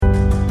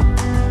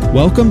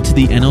Welcome to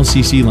the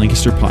NLCC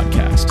Lancaster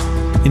podcast.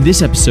 In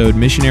this episode,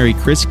 missionary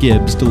Chris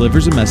Gibbs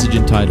delivers a message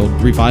entitled,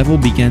 Revival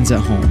Begins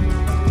at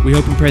Home. We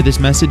hope and pray this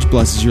message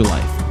blesses your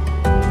life.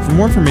 For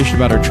more information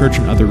about our church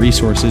and other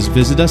resources,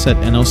 visit us at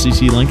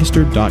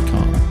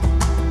nlcclancaster.com.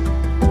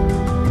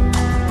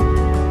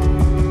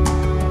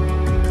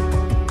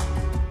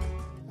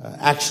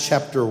 Acts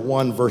chapter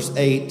 1, verse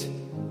 8.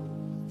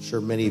 I'm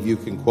sure many of you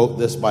can quote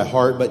this by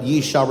heart. But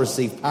ye shall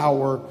receive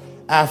power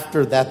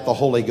after that the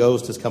Holy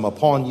Ghost has come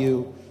upon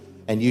you,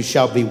 and you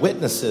shall be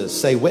witnesses,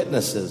 say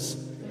witnesses,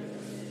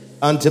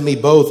 unto me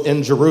both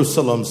in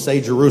Jerusalem,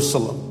 say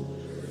Jerusalem,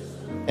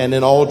 and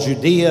in all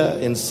Judea,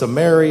 in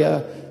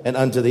Samaria, and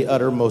unto the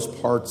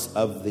uttermost parts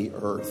of the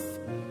earth.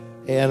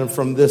 And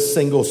from this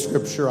single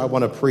scripture, I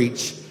want to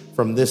preach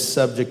from this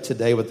subject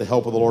today with the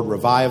help of the Lord.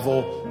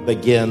 Revival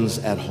begins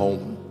at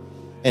home.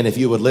 And if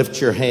you would lift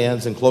your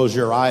hands and close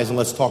your eyes and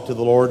let's talk to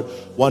the Lord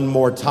one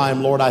more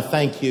time. Lord, I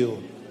thank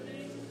you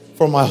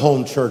for my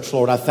home church,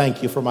 Lord. I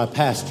thank you for my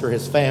pastor,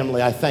 his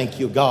family. I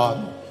thank you,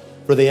 God,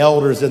 for the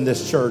elders in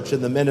this church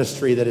and the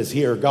ministry that is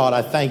here. God,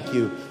 I thank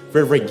you for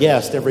every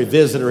guest, every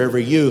visitor,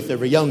 every youth,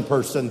 every young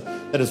person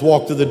that has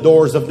walked through the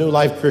doors of New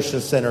Life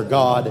Christian Center.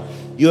 God,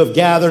 you have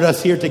gathered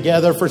us here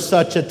together for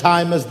such a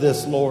time as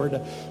this,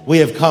 Lord. We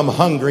have come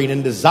hungering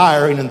and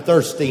desiring and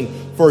thirsting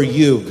for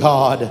you,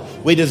 God.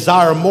 We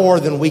desire more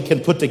than we can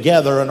put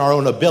together in our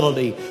own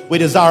ability. We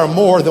desire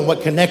more than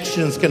what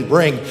connections can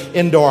bring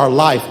into our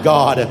life,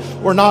 God.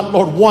 We're not,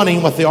 Lord,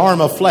 wanting what the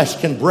arm of flesh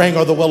can bring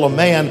or the will of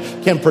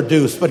man can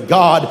produce. But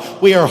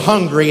God, we are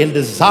hungry and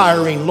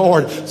desiring,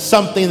 Lord,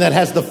 something that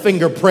has the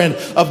fingerprint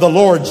of the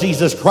Lord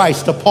Jesus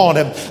Christ upon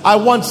him. I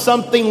want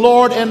something,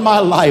 Lord, in my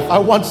life. I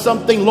want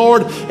something,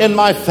 Lord, in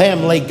my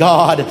family,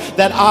 God,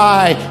 that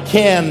I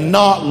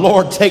cannot,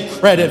 Lord, take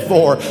credit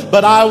for.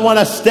 But I want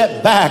to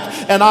step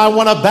back and I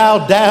want to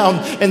bow down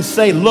and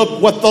say,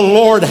 look what the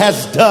Lord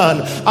has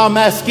done. I'm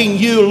asking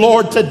you,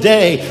 Lord,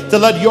 today to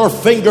let your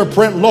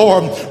fingerprint,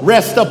 Lord,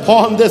 rest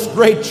upon this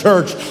great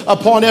church,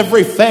 upon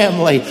every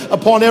family,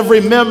 upon every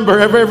member,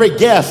 every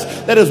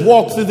guest that has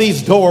walked through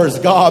these doors,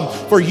 God.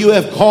 For you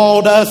have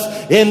called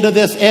us into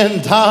this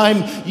end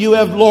time. You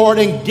have, Lord,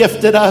 and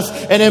gifted us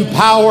and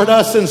empowered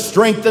us and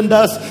strengthened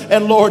us.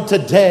 And Lord,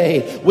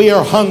 today we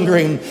are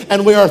hungering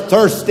and we are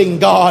thirsting,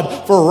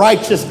 God, for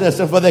righteousness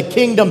and for the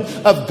kingdom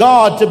of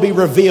God to be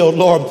revealed,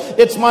 Lord.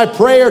 It's my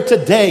prayer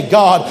today,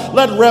 God,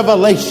 let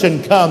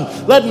revelation come.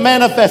 Let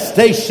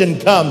manifestation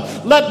come.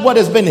 Let what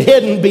has been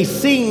hidden be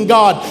seen,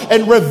 God,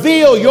 and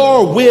reveal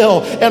your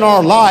will in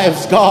our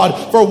lives,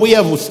 God. For we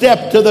have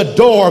stepped to the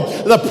door,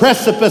 the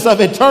precipice of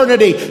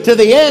eternity, to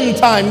the end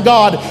time,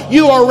 God.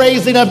 You are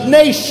raising up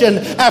nation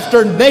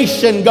after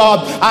nation, God.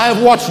 I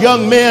have watched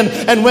young men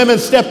and women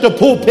step to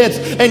pulpits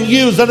and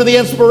use under the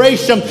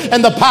inspiration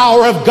and the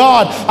power of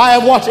God. I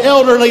have watched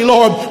elderly,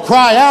 Lord,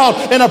 cry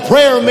out in a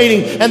prayer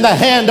meeting and the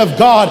hand of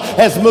God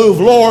has moved.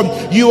 Lord,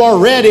 you are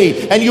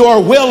ready and you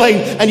are willing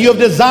and you have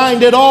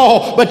designed it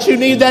all, but you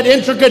need that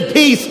intricate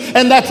piece,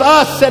 and that's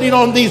us sitting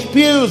on these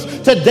pews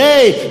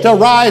today to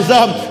rise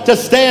up, to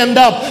stand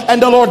up,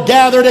 and to, Lord,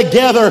 gather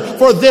together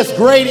for this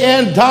great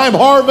end time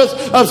harvest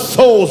of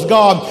souls,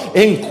 God.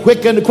 And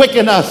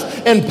quicken us,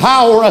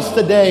 empower us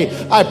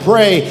today, I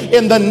pray,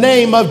 in the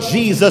name of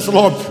Jesus,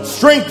 Lord.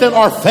 Strengthen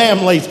our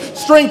families,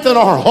 strengthen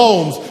our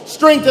homes,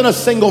 strengthen a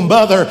single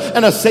mother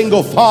and a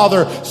single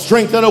father,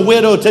 strengthen a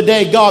widow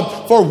today,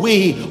 God, for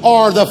we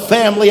are the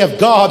family of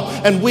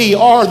God and we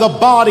are the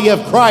body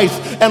of Christ.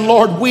 And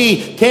Lord,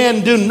 we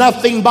can do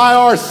nothing by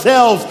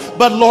ourselves,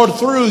 but Lord,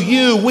 through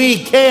you, we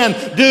can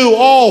do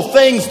all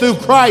things through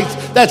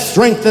Christ that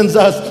strengthens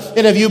us.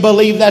 And if you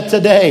believe that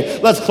today,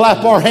 let's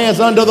clap our hands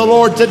unto the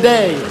Lord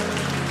today.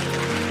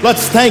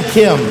 Let's thank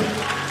him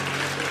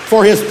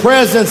for his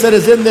presence that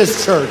is in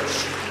this church,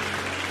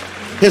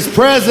 his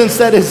presence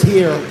that is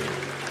here.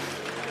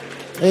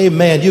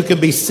 Amen. You can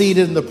be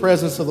seated in the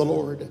presence of the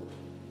Lord.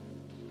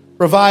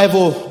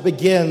 Revival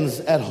begins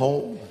at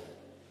home.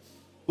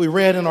 We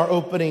read in our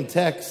opening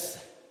text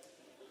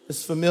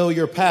this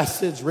familiar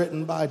passage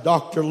written by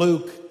Dr.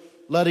 Luke,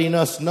 letting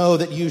us know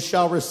that you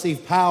shall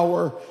receive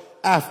power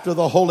after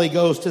the Holy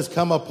Ghost has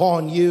come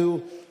upon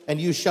you,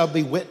 and you shall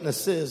be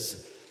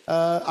witnesses.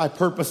 I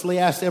purposely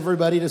asked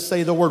everybody to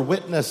say the word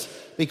witness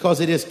because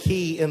it is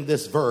key in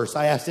this verse.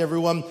 I asked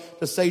everyone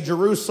to say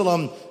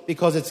Jerusalem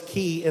because it's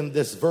key in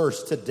this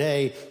verse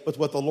today with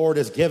what the Lord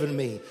has given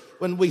me.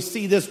 When we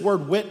see this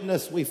word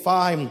witness, we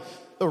find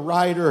the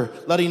writer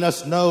letting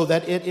us know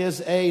that it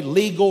is a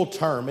legal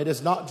term. It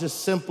is not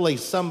just simply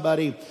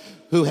somebody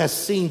who has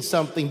seen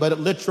something, but it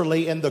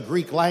literally in the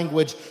Greek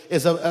language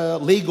is a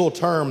legal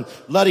term,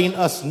 letting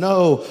us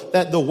know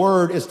that the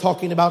word is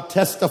talking about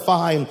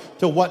testifying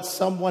to what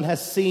someone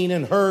has seen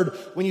and heard.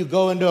 When you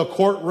go into a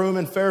courtroom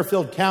in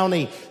Fairfield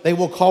County, they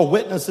will call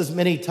witnesses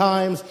many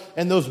times,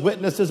 and those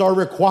witnesses are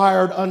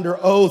required under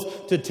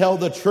oath to tell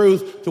the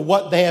truth to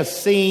what they have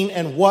seen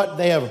and what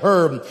they have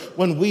heard.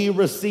 When we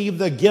receive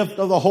the gift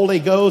of the Holy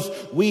Ghost,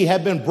 we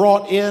have been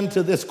brought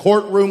into this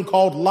courtroom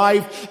called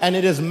life, and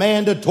it is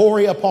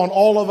mandatory upon all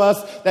all of us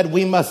that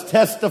we must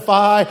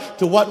testify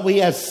to what we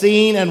have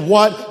seen and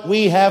what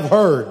we have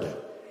heard.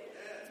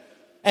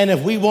 And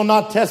if we will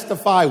not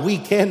testify, we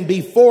can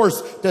be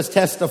forced to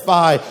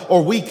testify,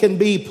 or we can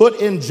be put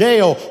in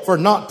jail for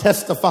not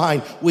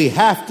testifying. We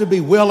have to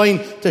be willing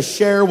to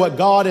share what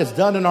God has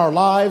done in our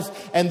lives.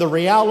 And the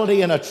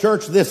reality in a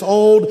church this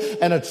old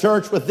and a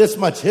church with this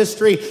much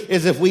history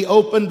is if we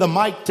opened the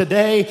mic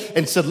today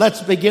and said,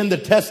 let's begin to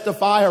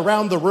testify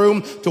around the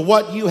room to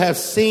what you have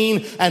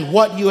seen and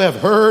what you have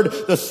heard,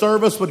 the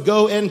service would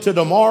go into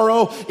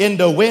tomorrow,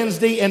 into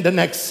Wednesday, into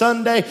next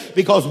Sunday,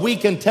 because we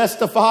can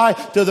testify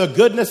to the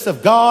goodness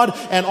of God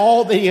and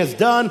all that He has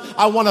done.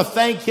 I want to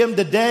thank Him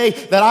today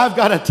that I've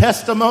got a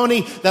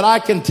testimony that I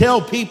can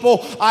tell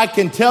people. I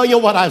can tell you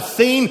what I've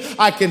seen.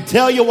 I can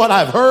tell you what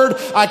I've heard.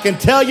 I can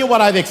tell you what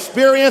I've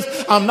experienced.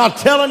 I'm not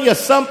telling you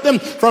something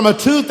from a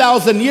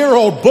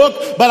 2,000-year-old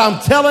book, but I'm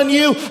telling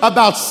you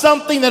about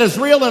something that is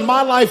real in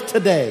my life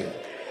today.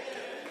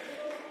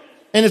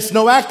 And it's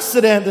no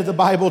accident that the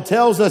Bible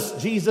tells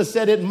us, Jesus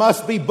said it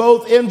must be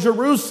both in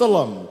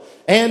Jerusalem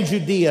and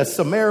Judea,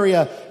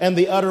 Samaria, and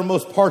the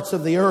uttermost parts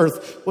of the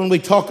earth. When we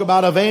talk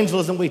about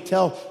evangelism, we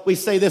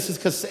say this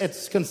is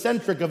it's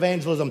concentric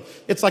evangelism.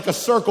 It's like a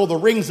circle, the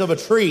rings of a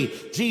tree.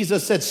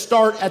 Jesus said,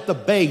 start at the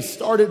base,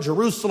 start at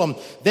Jerusalem,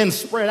 then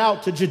spread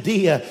out to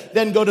Judea,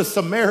 then go to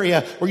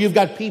Samaria, where you've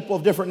got people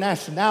of different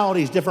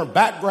nationalities, different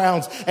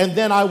backgrounds, and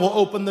then I will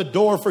open the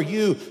door for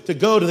you to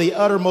go to the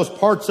uttermost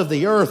parts of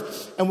the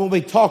earth. And when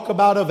we talk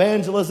about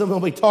evangelism,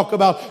 when we talk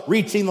about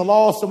reaching the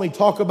lost, and we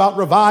talk about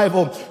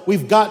revival,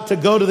 we've got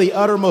to go to the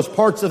uttermost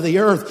parts of the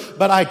earth.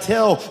 But I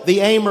tell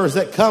the Amers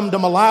that come to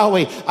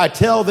Malawi, I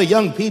tell the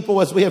young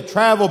people as we have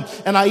traveled,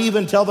 and I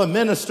even tell the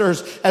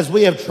ministers as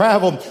we have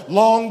traveled,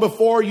 long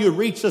before you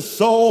reach a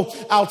soul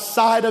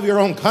outside of your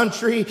own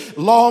country,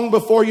 long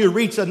before you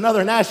reach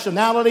another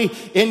nationality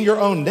in your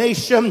own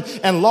nation,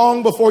 and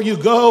long before you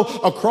go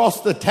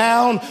across the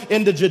town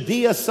into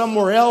Judea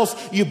somewhere else,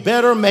 you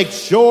better make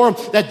sure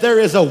that there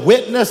is a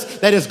witness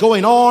that is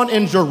going on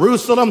in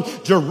Jerusalem.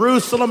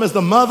 Jerusalem is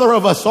the mother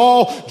of us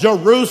all.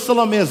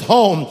 Jerusalem is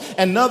home.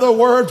 In other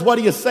words, what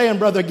are you saying,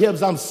 Brother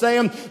Gibbs? I'm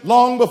saying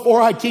long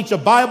before I teach a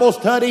Bible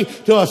study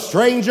to a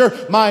stranger,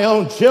 my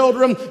own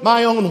children,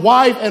 my own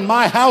wife, and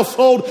my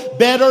household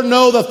better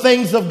know the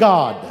things of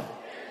God.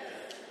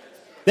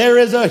 There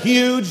is a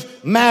huge,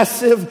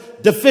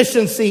 massive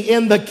deficiency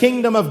in the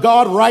kingdom of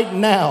God right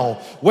now,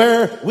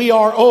 where we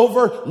are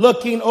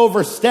overlooking,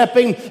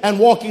 overstepping, and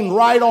walking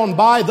right on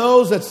by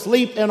those that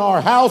sleep in our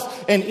house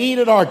and eat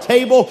at our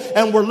table,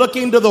 and we're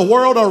looking to the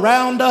world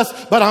around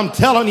us. But I'm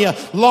telling you,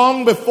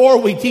 long before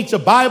we teach a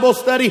Bible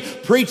study,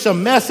 preach a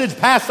message,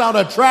 pass out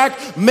a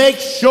tract, make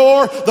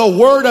sure the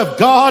Word of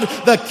God,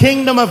 the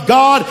kingdom of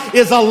God,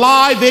 is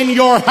alive in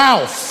your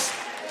house.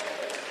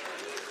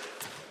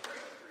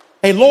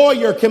 A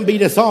lawyer can be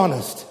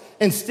dishonest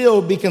and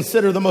still be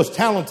considered the most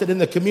talented in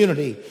the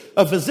community.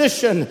 A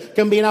physician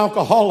can be an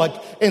alcoholic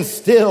and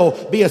still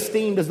be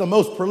esteemed as the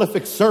most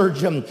prolific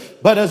surgeon.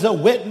 But as a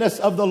witness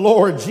of the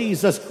Lord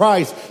Jesus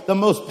Christ, the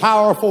most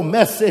powerful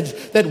message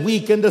that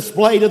we can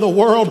display to the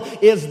world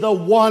is the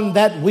one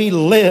that we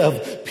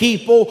live.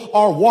 People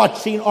are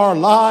watching our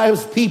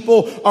lives.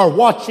 People are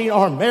watching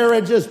our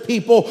marriages.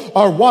 People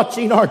are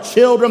watching our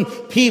children.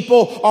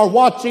 People are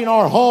watching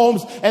our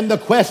homes. And the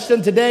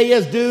question today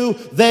is, do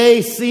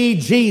they see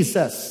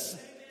Jesus?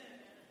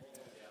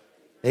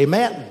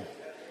 Amen.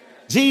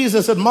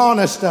 Jesus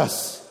admonished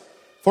us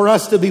for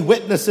us to be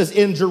witnesses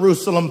in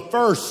Jerusalem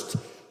first.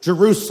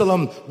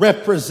 Jerusalem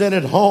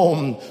represented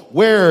home,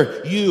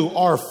 where you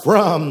are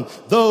from,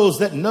 those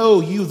that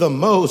know you the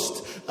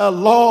most.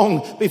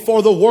 Long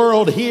before the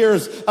world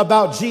hears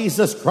about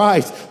Jesus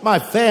Christ, my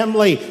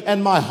family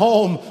and my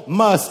home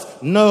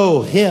must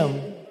know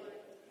Him.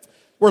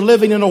 We're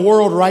living in a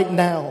world right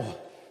now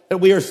that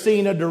we are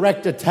seeing a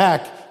direct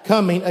attack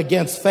coming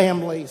against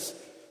families.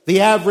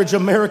 The average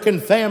American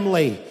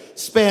family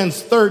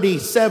spends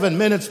 37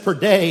 minutes per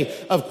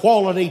day of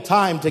quality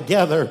time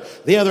together.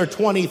 The other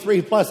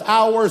 23 plus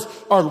hours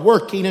are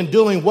working and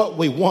doing what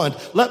we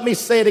want. Let me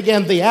say it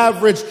again. The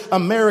average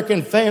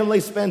American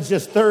family spends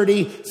just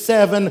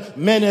 37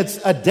 minutes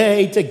a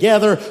day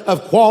together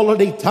of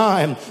quality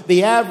time.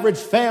 The average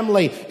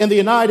family in the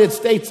United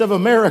States of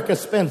America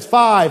spends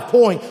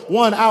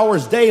 5.1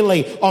 hours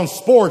daily on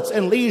sports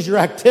and leisure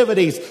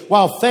activities,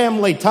 while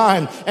family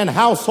time and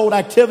household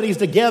activities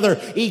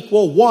together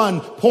equal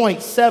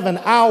 1.7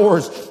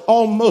 hours.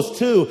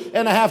 Almost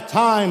 2.5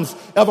 times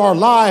of our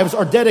lives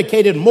are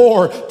dedicated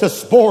more to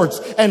sports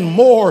and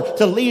more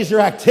to leisure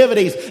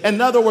activities.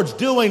 In other words,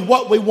 doing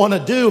what we want to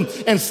do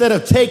instead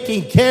of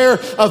taking care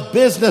of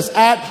business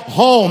at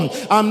home.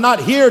 I'm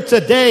not here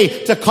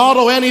today to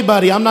coddle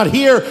anybody. I'm not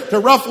here to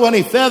ruffle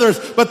any feathers.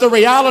 But the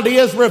reality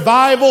is,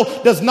 revival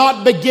does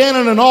not begin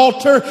in an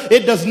altar.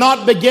 It does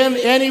not begin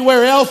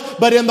anywhere else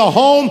but in the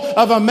home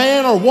of a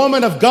man or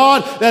woman of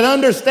God that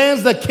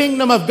understands the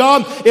kingdom of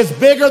God is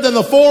bigger than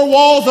the four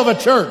walls of a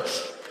church.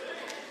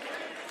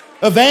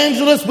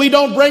 Evangelists, we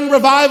don't bring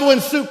revival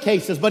in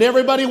suitcases, but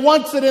everybody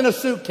wants it in a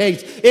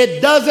suitcase.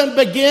 It doesn't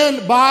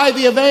begin by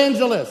the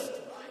evangelist.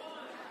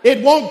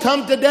 It won't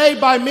come today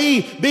by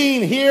me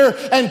being here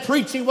and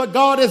preaching what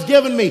God has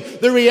given me.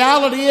 The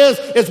reality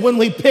is when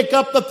we pick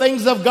up the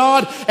things of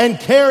God and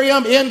carry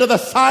them into the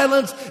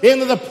silence,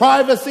 into the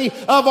privacy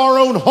of our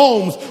own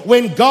homes.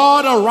 When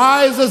God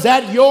arises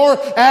at your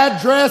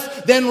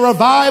address, then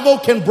revival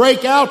can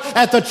break out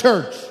at the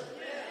church.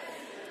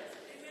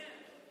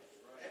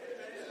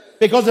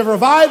 Because if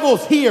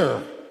revival's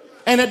here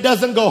and it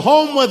doesn't go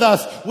home with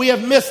us, we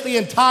have missed the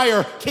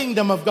entire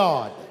kingdom of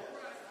God.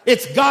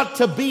 It's got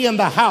to be in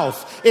the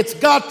house. It's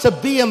got to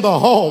be in the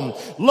home.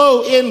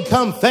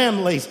 Low-income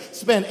families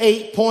spend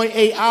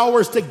 8.8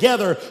 hours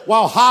together,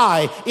 while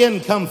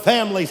high-income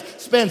families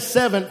spend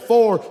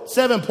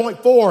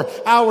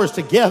 7.4 hours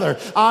together.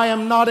 I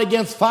am not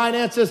against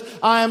finances.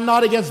 I am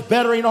not against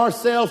bettering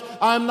ourselves.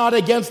 I am not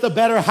against the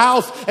better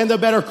house and the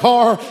better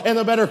car and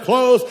the better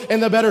clothes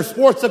and the better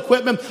sports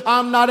equipment.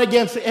 I'm not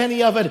against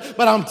any of it.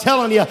 But I'm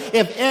telling you,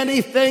 if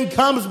anything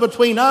comes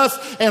between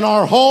us and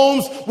our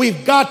homes,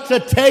 we've got to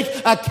take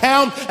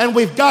account and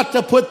we've got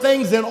to put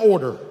things in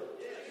order.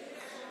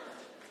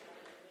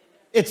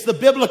 It's the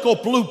biblical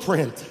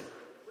blueprint.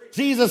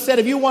 Jesus said,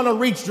 if you want to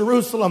reach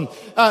Jerusalem,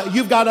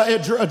 you've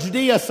got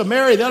Judea,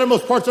 Samaria, the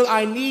uttermost parts of it.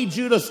 I need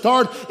you to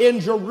start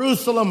in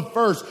Jerusalem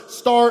first.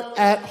 Start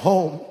at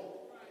home.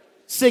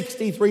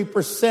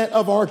 63%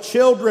 of our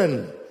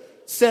children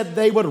said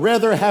they would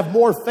rather have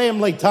more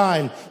family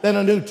time than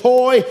a new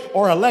toy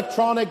or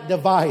electronic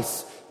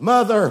device.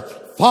 Mother,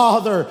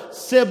 father,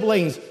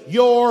 siblings,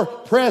 your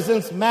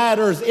presence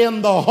matters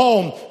in the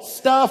home.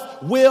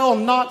 Stuff will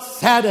not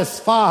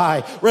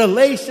satisfy.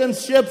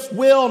 Relationships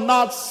will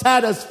not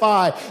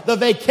satisfy. The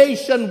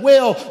vacation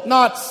will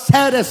not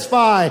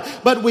satisfy.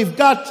 But we've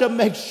got to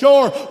make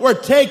sure we're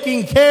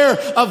taking care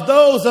of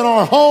those in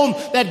our home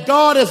that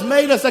God has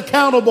made us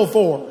accountable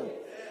for.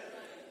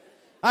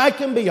 I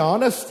can be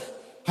honest.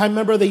 I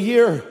remember the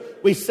year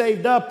we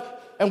saved up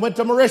and went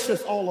to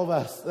Mauritius, all of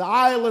us, the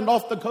island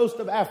off the coast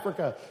of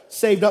Africa.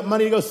 Saved up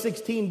money to go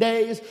 16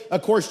 days.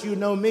 Of course, you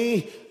know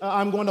me.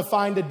 I'm going to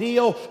find a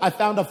deal. I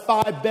found a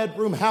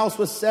 5-bedroom house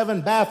with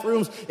 7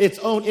 bathrooms, its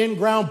own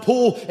in-ground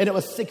pool, and it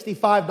was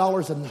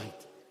 $65 a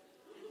night.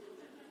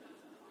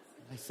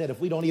 I said, if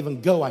we don't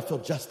even go, I feel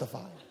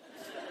justified.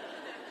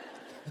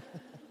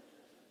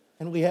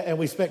 And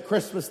we spent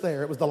Christmas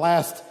there. It was the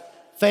last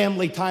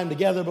family time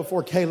together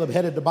before Caleb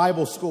headed to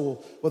Bible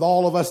school with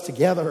all of us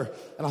together.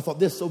 And I thought,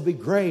 this will be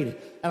great.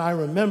 And I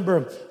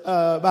remember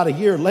about a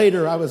year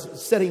later, I was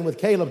sitting with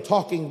Caleb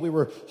talking. We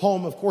were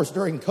home, of course,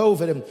 during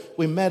COVID, and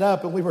we met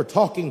up and we were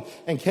talking.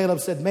 And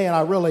Caleb said, man,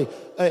 I really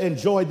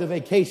enjoyed the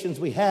vacations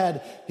we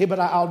had. But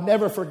I'll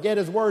never forget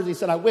his words. He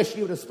said, I wish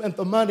you would have spent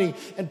the money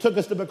and took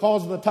us to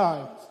Because of the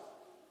Times.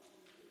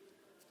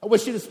 I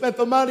wish you'd have spent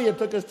the money and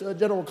took us to a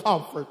general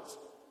conference.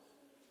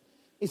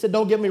 He said,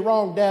 don't get me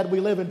wrong, Dad, we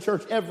live in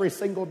church every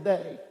single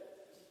day.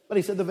 But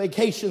he said, the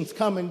vacations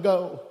come and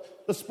go.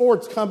 The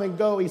sports come and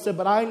go. He said,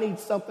 but I need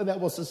something that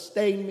will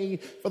sustain me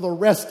for the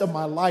rest of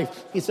my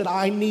life. He said,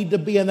 I need to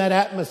be in that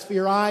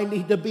atmosphere. I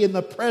need to be in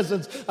the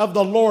presence of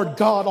the Lord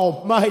God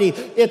Almighty.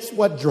 It's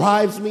what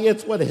drives me.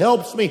 It's what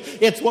helps me.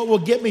 It's what will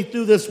get me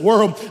through this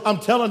world. I'm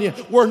telling you,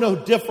 we're no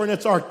different.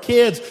 It's our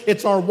kids.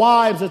 It's our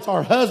wives. It's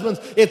our husbands.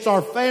 It's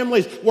our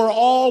families. We're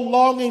all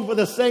longing for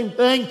the same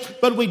thing,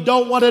 but we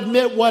don't want to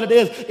admit what it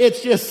is.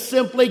 It's just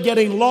simply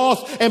getting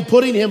lost and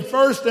putting Him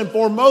first and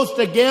foremost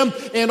again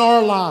in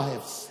our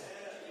lives.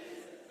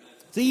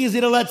 It's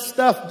easy to let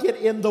stuff get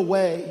in the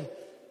way.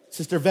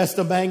 Sister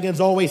Vesta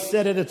Mangan's always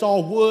said it. It's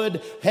all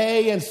wood,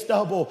 hay, and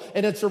stubble.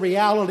 And it's a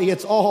reality.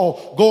 It's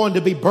all going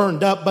to be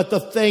burned up. But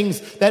the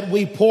things that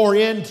we pour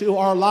into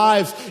our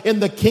lives in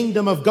the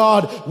kingdom of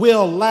God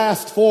will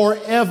last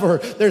forever.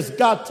 There's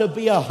got to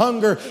be a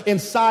hunger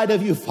inside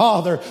of you,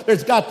 Father.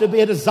 There's got to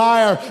be a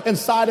desire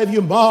inside of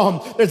you,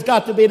 Mom. There's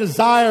got to be a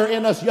desire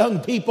in us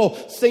young people,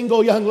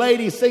 single young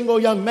lady, single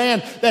young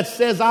man, that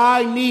says,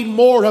 I need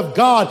more of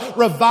God.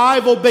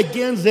 Revival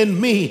begins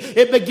in me.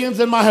 It begins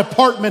in my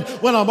apartment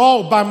when I'm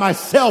all by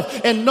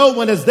myself and no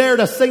one is there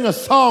to sing a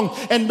song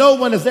and no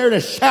one is there to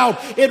shout.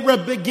 It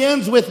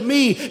begins with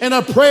me in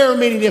a prayer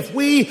meeting. If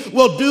we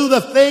will do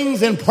the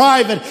things in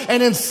private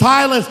and in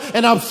silence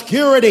and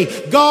obscurity,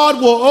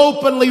 God will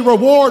openly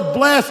reward,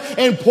 bless,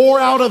 and pour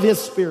out of His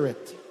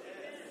Spirit.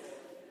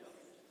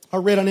 I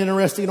read an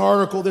interesting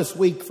article this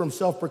week from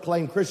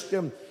self-proclaimed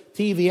Christian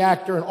TV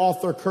actor and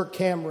author Kirk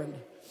Cameron.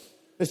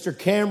 Mr.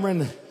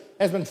 Cameron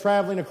has been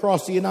traveling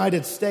across the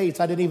United States.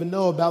 I didn't even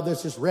know about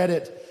this, just read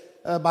it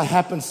by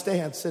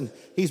happenstance. And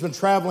he's been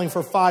traveling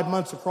for 5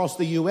 months across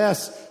the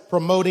U.S.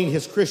 promoting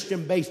his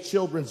Christian-based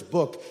children's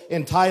book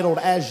entitled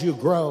As You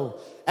Grow.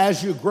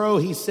 As You Grow,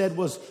 he said,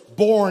 was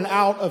born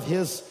out of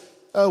his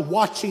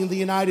watching the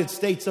United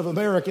States of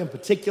America in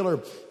particular.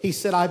 He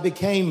said, I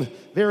became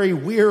very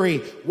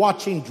weary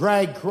watching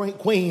drag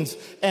queens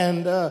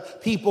and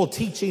people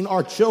teaching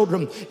our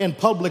children in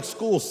public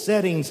school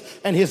settings.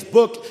 And his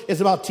book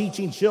is about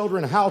teaching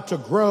children how to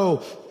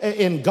grow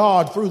in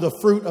God through the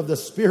fruit of the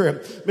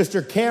Spirit.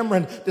 Mr.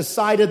 Cameron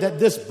decided that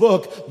this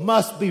book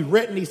must be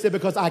written. He said,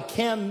 because I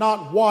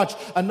cannot watch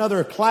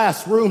another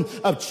classroom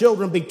of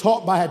children be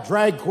taught by a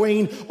drag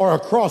queen or a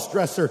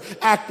cross-dresser,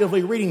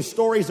 actively reading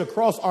stories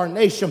across our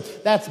nation.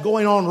 That's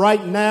going on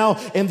right now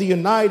in the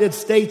United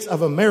States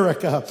of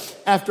America.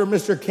 After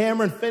Mr.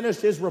 Cameron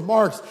finished his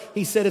remarks,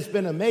 he said, it's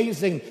been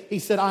amazing. He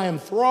said, I am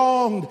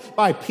thronged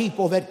by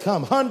people that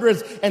come.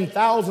 Hundreds and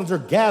thousands are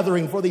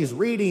gathering for these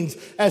readings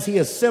as he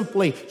is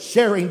simply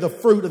sharing the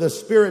fruit of the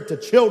Spirit to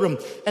children.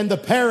 And the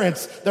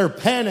parents, they're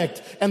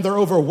panicked and they're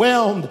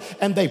overwhelmed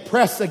and they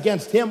press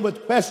against him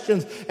with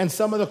questions. And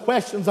some of the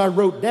questions I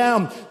wrote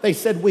down, they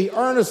said, we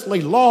earnestly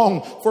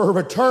long for a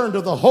return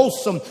to the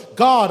wholesome,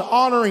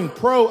 God-honoring,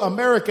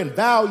 pro-American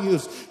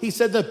values. He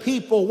said the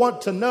people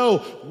want to know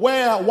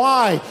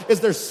why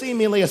is there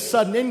seemingly a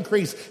sudden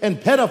increase in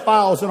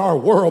pedophiles in our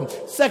world?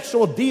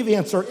 Sexual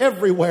deviants are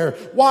everywhere.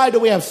 Why do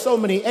we have so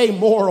many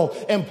amoral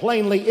and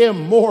plainly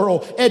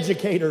immoral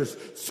educators,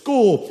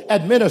 school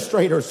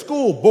administrators,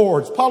 school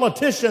boards,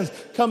 politicians,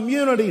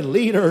 community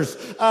leaders,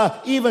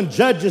 even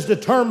judges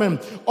determined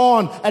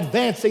on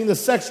advancing the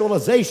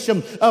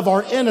sexualization of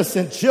our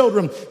innocent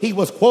children? He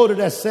was quoted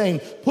as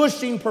saying,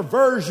 pushing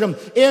perversion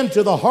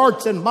into the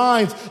hearts and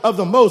minds of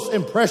the most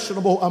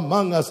impressionable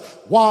among us.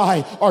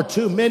 Why are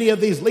too many of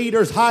these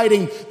leaders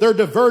hiding their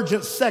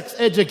divergent sex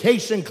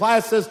education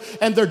classes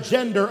and their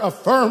gender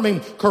affirming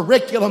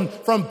curriculum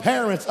from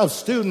parents of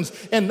students?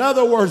 In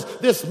other words,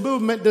 this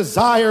movement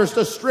desires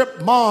to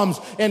strip moms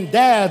and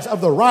dads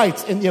of the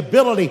rights and the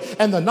ability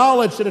and the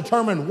knowledge to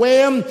determine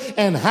when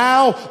and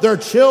how their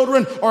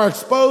children are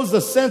exposed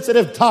to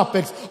sensitive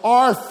topics.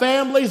 Our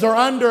families are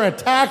under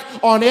attack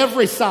on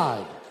every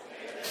side.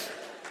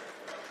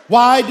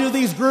 Why do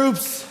these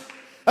groups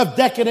of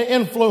decadent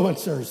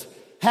influencers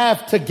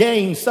have to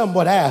gain, some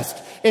would ask?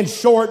 In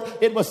short,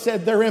 it was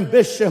said their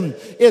ambition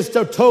is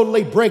to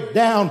totally break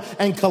down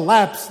and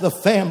collapse the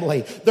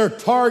family. Their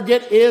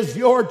target is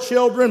your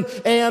children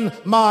and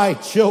my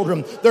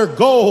children. Their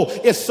goal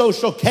is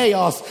social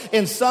chaos.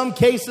 In some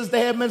cases,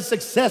 they have been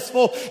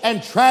successful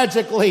and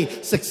tragically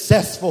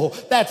successful.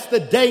 That's the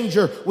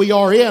danger we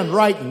are in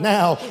right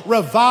now.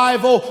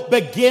 Revival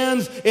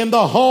begins in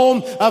the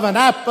home of an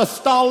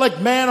apostolic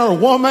man or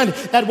woman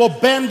that will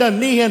bend a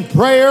knee in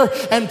prayer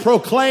and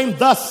proclaim,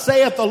 thus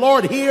saith the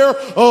Lord, hear,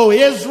 O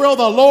Israel,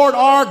 the Lord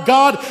our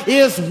God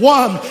is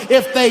one.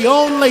 If they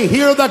only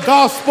hear the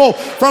gospel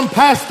from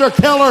Pastor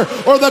Keller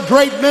or the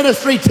great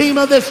ministry team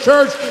of this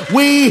church,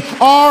 we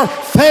are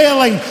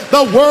failing.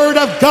 The word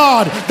of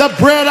God, the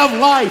bread of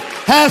life,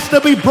 has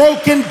to be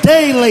broken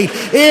daily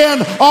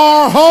in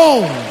our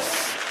homes.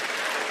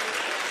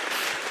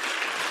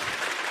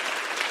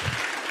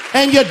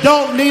 And you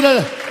don't need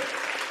a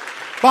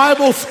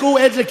Bible school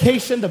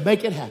education to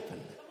make it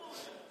happen.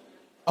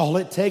 All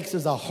it takes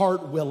is a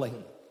heart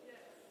willing.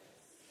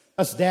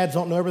 Us dads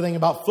don't know everything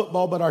about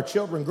football, but our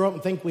children grow up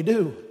and think we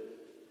do.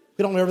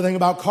 We don't know everything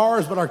about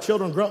cars, but our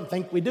children grow up and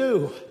think we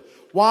do.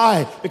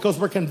 Why? Because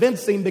we're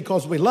convincing,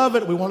 because we love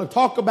it, we want to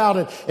talk about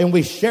it, and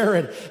we share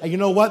it. And you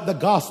know what? The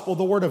gospel,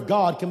 the word of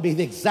God, can be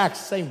the exact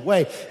same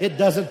way. It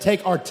doesn't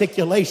take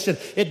articulation.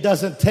 It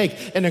doesn't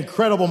take an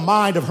incredible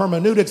mind of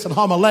hermeneutics and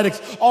homiletics.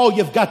 All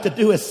you've got to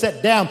do is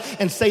sit down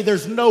and say,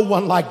 there's no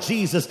one like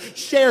Jesus.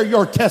 Share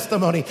your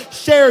testimony.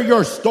 Share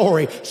your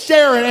story.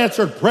 Share an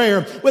answered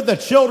prayer with the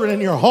children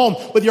in your home,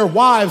 with your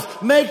wives.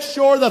 Make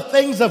sure the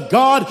things of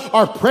God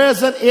are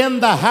present in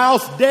the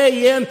house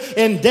day in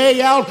and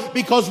day out,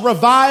 because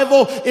revival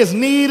is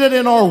needed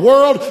in our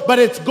world, but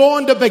it's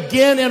going to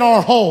begin in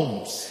our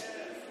homes.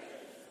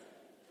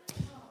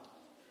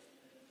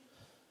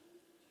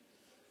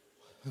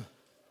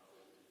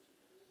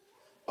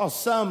 While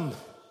some,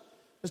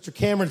 Mr.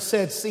 Cameron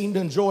said, seem to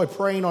enjoy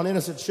preying on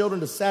innocent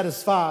children to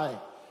satisfy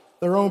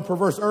their own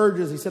perverse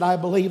urges, he said, I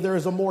believe there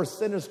is a more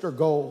sinister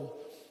goal,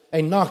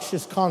 a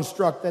noxious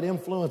construct that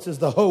influences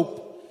the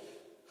hope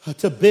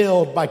to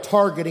build by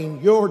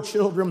targeting your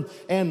children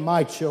and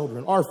my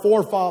children. Our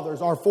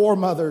forefathers, our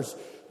foremothers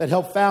that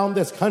helped found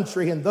this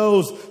country, and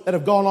those that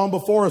have gone on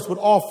before us would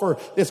offer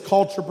this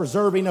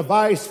culture-preserving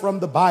advice from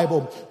the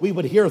Bible. We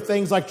would hear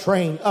things like,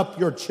 train up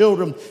your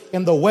children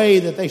in the way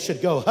that they should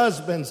go.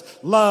 Husbands,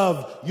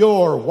 love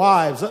your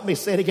wives. Let me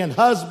say it again.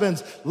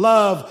 Husbands,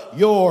 love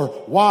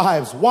your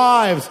wives.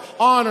 Wives,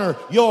 honor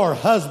your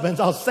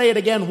husbands. I'll say it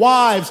again.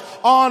 Wives,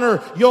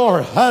 honor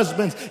your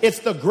husbands. It's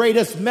the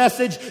greatest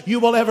message you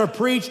will ever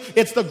preach.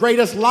 It's the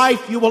greatest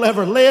life you will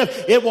ever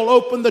live. It will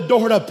open the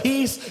door to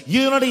peace,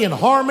 unity, and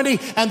harmony,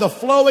 and the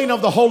flowing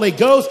of the Holy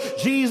Ghost.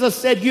 Jesus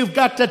said, you've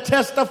got to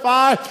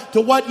testify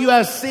to what you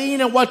have seen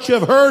and what you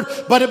have heard,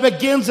 but it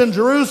begins in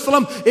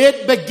Jerusalem.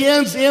 It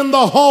begins in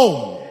the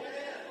home.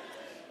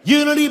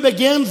 Unity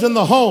begins in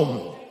the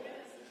home.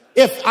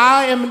 If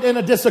I am in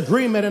a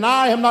disagreement and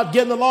I am not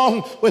getting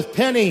along with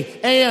Penny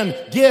and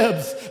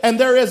Gibbs and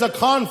there is a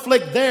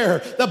conflict there,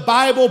 the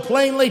Bible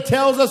plainly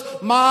tells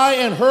us my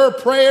and her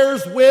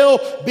prayers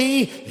will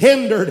be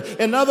hindered.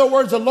 In other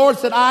words, the Lord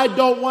said, I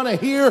don't want to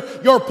hear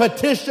your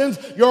petitions,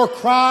 your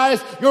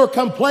cries, your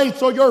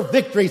complaints, or your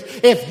victories.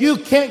 If you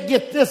can't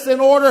get this in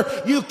order,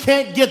 you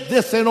can't get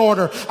this in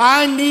order.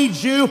 I need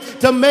you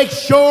to make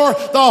sure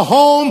the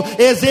home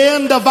is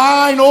in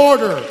divine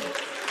order.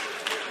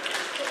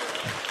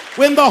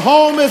 When the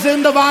home is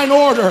in divine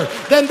order,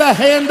 then the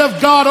hand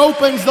of God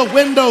opens the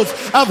windows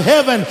of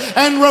heaven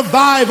and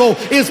revival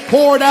is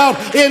poured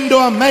out into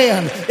a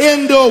man,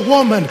 into a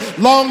woman.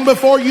 Long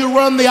before you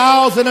run the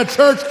aisles in a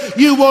church,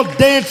 you will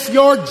dance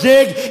your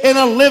jig in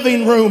a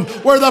living room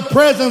where the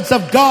presence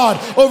of God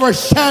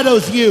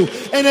overshadows you.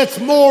 And it's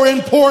more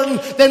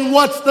important than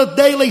what's the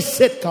daily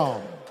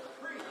sitcom.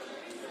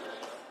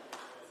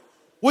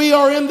 We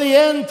are in the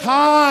end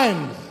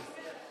time.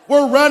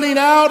 We're running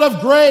out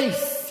of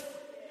grace.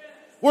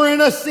 We're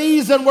in a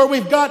season where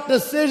we've got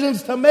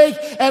decisions to make,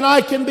 and I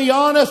can be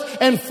honest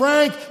and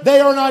frank, they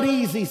are not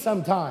easy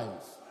sometimes.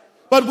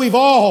 But we've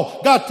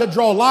all got to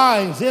draw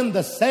lines in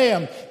the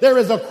sand. There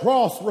is a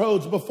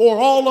crossroads before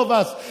all of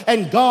us,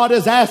 and God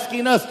is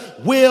asking us,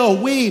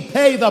 will we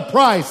pay the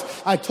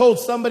price? I told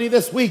somebody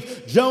this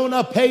week,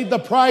 Jonah paid the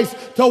price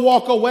to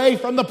walk away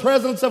from the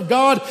presence of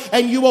God,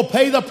 and you will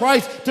pay the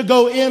price to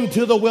go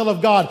into the will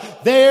of God.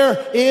 There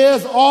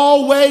is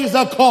always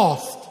a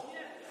cost.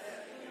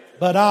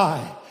 But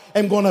I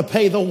am going to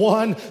pay the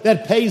one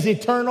that pays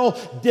eternal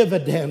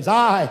dividends.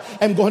 I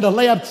am going to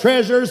lay up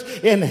treasures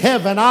in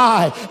heaven.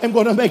 I am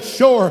going to make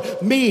sure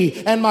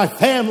me and my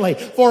family,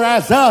 for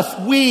as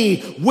us,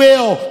 we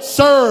will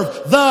serve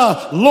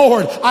the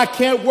Lord. I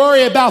can't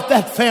worry about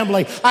that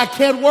family. I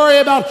can't worry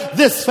about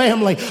this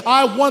family.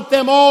 I want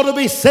them all to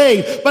be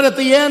saved. But at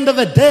the end of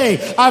the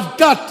day, I've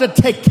got to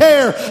take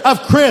care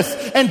of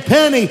Chris and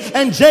Penny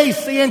and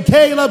JC and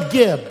Caleb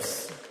Gibbs.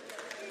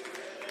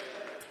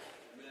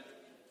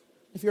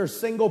 If you're a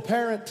single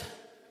parent,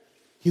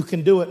 you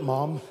can do it,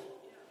 Mom.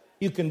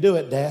 You can do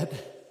it, Dad.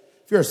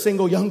 If you're a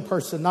single young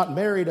person, not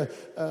married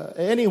to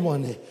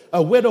anyone,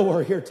 a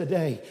widower here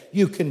today,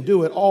 you can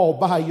do it all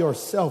by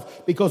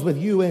yourself, because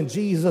with you and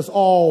Jesus,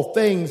 all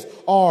things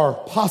are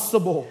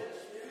possible.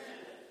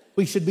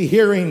 We should be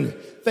hearing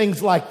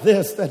things like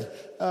this, that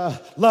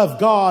love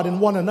God and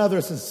one another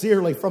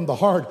sincerely from the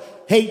heart.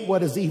 Hate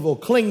what is evil.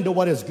 Cling to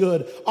what is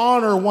good.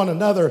 Honor one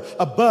another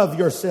above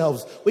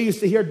yourselves. We used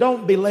to hear,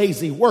 don't be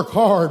lazy. Work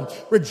hard.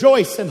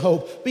 Rejoice in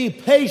hope. Be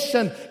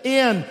patient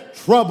in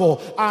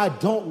trouble. I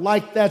don't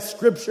like that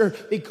scripture,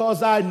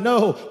 because I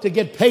know to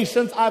get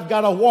patience, I've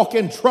got to walk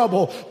in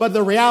trouble. But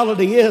the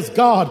reality is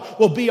God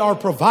will be our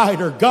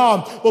provider.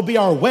 God will be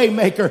our way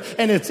maker.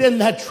 And it's in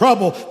that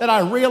trouble that I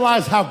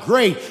realize how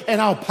great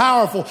and how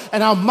powerful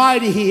and how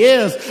mighty He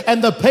is.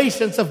 And the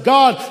patience of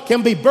God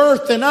can be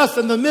birthed in us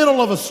in the middle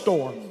of a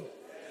storm.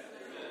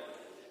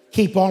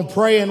 Keep on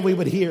praying, we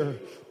would hear.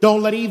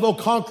 Don't let evil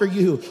conquer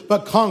you,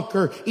 but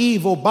conquer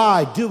evil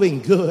by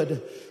doing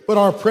good. But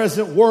our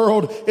present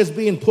world is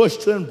being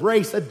pushed to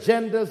embrace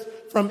agendas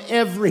from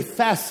every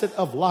facet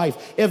of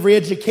life, every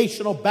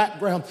educational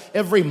background,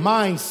 every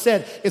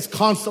mindset is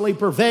constantly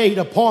pervaded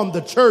upon the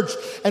church.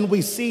 And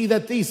we see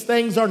that these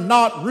things are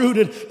not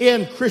rooted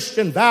in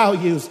Christian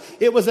values.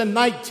 It was in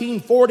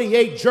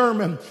 1948,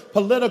 German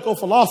political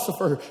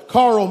philosopher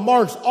Karl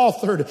Marx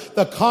authored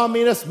the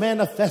Communist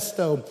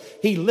Manifesto.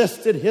 He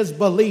listed his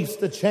beliefs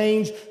to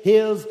change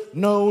his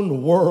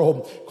known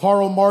world.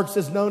 Karl Marx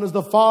is known as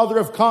the father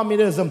of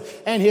communism,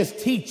 and his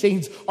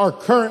teachings are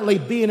currently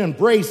being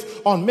embraced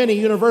on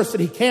many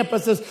university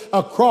campuses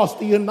across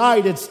the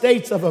United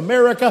States of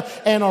America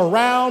and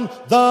around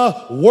the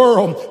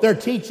world. They're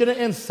teaching it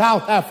in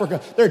South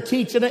Africa. They're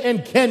teaching it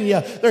in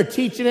Kenya. They're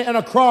teaching it in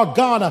Accra,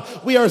 Ghana.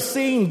 We are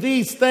seeing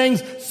these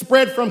things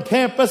spread from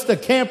campus to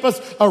campus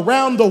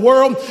around the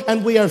world,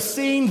 and we are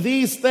seeing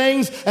these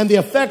things and the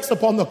effects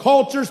upon the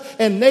cultures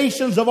and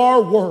nations of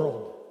our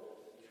world.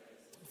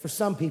 For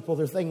some people,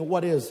 they're thinking,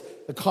 what is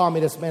the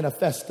Communist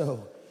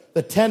Manifesto?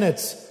 The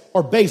tenets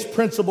or base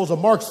principles of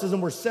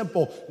Marxism were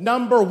simple.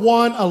 Number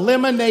one,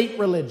 eliminate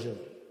religion.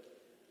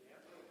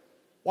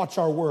 Watch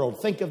our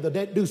world. Think of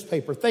the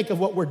newspaper. Think of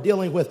what we're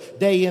dealing with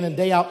day in and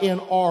day out in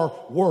our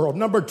world.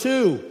 Number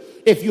two,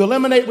 if you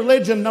eliminate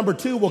religion, number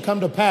two will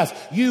come to pass.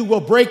 You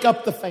will break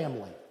up the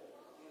family.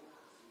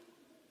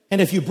 And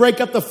if you break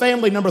up the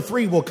family, number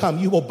three will come.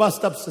 You will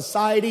bust up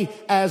society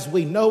as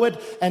we know it.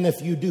 And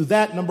if you do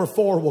that, number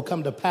four will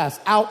come to pass.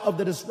 Out of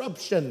the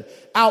disruption,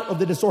 out of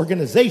the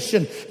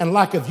disorganization and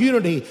lack of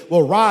unity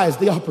will rise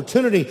the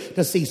opportunity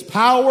to seize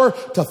power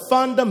to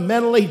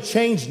fundamentally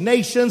change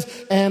nations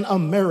and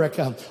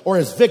America. Or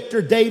as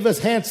Victor Davis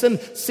Hanson,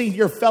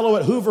 senior fellow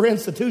at Hoover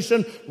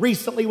Institution,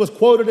 recently was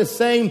quoted as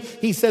saying,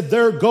 he said,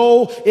 their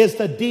goal is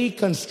to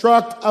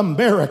deconstruct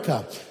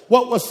America.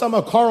 What was some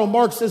of Karl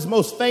Marx's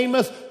most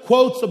famous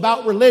quotes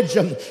about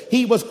religion?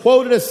 He was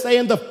quoted as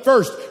saying the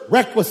first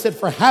requisite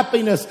for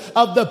happiness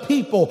of the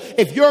people,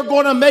 if you're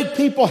going to make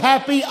people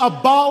happy,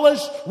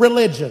 abolish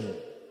religion.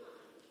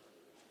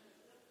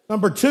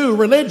 Number 2,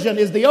 religion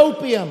is the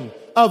opium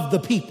of the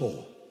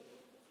people.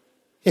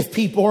 If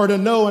people are to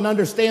know and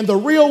understand the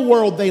real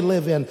world they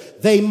live in,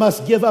 they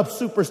must give up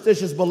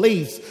superstitious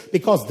beliefs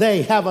because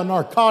they have a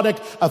narcotic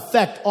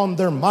effect on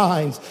their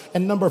minds.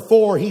 And number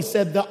 4, he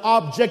said, the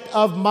object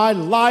of my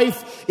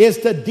life is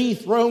to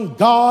dethrone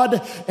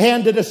God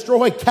and to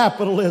destroy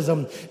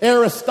capitalism.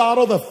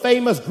 Aristotle, the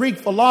famous Greek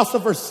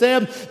philosopher,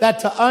 said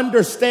that to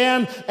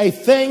understand a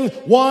thing,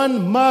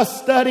 one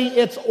must study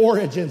its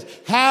origins.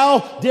 How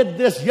did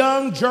this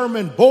young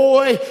German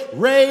boy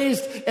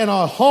raised in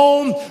a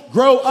home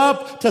grow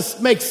up to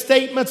make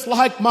statements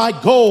like, my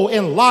goal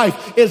in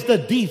life is to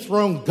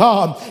dethrone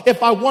God?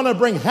 If I want to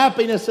bring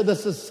happiness to the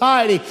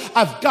society,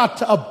 I've got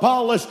to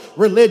abolish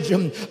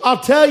religion.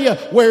 I'll tell you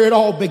where it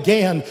all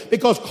began,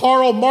 because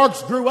Karl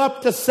Marx grew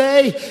up to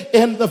say,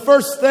 and the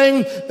first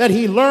thing that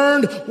he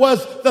learned was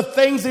the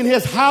things in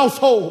his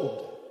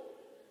household.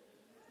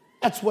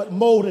 That's what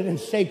molded and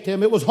shaped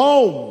him. It was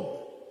home.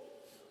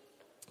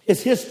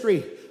 His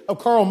history of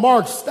Karl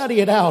Marx,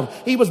 study it out.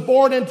 He was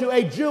born into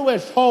a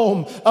Jewish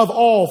home of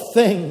all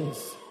things.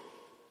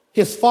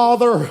 His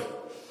father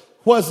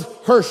was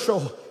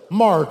Herschel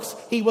Marx.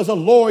 He was a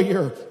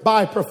lawyer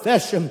by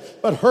profession,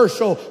 but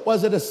Herschel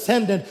was a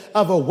descendant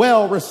of a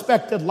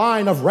well-respected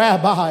line of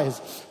rabbis.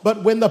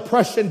 But when the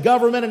Prussian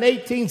government in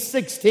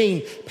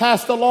 1816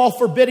 passed a law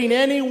forbidding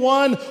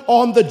anyone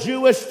on the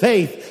Jewish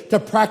faith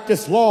to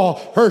practice law,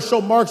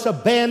 Herschel Marx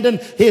abandoned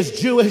his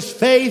Jewish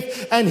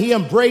faith and he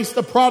embraced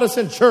the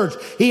Protestant church.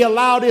 He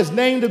allowed his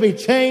name to be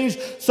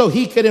changed so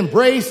he could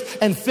embrace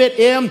and fit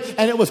in.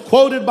 And it was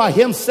quoted by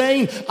him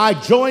saying, I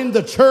joined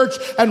the church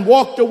and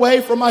walked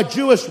away from my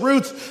Jewish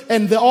roots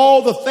and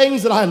all the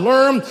things that I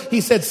learned,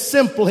 he said,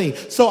 simply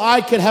so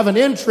I could have an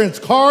entrance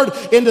card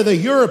into the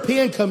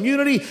European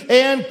community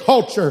and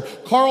culture.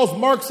 Karl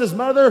Marx's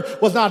mother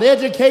was not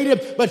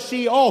educated, but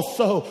she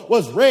also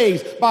was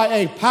raised by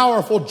a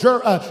powerful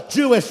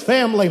Jewish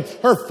family.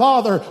 Her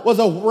father was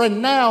a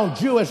renowned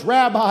Jewish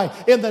rabbi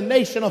in the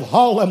nation of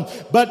Holland.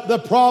 But the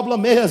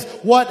problem is,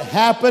 what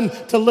happened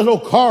to little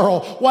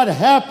Karl? What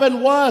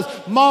happened was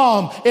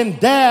mom and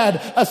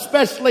dad,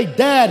 especially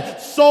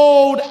dad,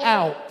 sold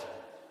out.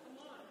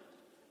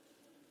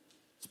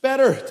 It's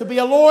better to be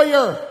a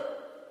lawyer.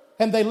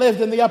 And they lived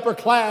in the upper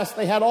class.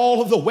 They had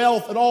all of the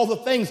wealth and all the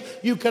things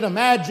you could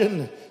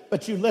imagine.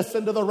 But you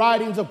listen to the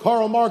writings of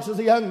Karl Marx as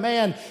a young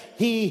man.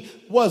 He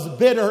was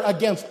bitter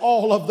against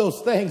all of those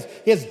things.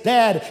 His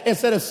dad,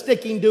 instead of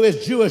sticking to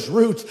his Jewish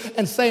roots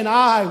and saying,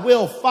 I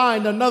will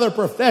find another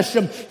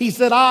profession, he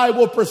said, I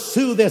will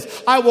pursue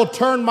this. I will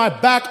turn my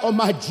back on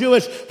my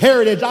Jewish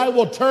heritage. I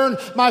will turn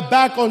my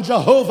back on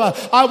Jehovah.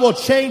 I will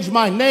change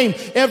my name,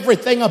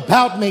 everything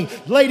about me.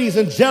 Ladies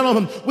and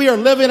gentlemen, we are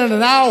living in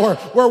an hour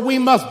where we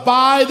must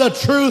buy the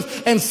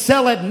truth and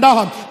sell it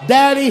not.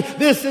 Daddy,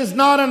 this is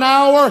not an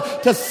hour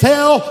to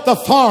sell the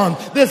farm.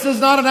 This is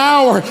not an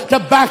hour to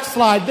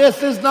backslide.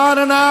 This is not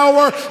an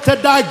hour to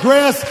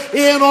digress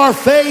in our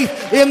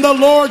faith in the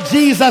Lord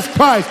Jesus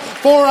Christ.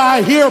 For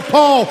I hear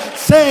Paul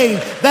saying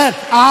that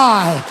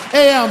I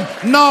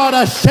am not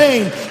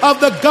ashamed of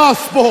the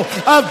gospel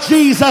of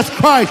Jesus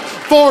Christ,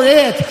 for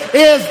it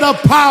is the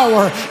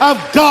power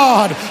of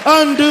God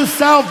unto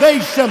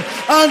salvation,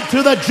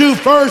 unto the Jew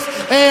first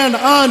and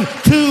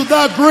unto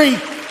the Greek.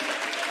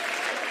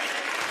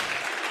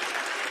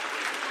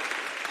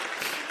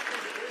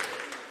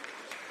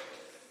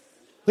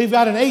 We've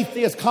got an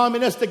atheist,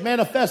 communistic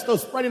manifesto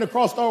spreading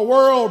across our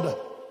world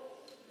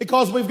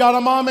because we've got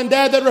a mom and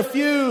dad that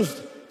refused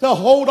to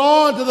hold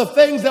on to the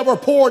things that were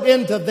poured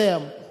into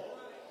them.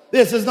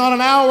 This is not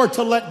an hour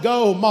to let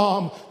go,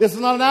 mom. This is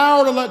not an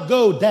hour to let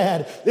go,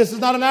 dad. This is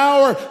not an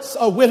hour,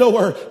 a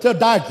widower, to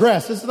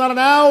digress. This is not an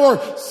hour,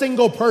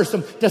 single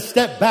person, to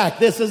step back.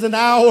 This is an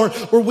hour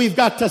where we've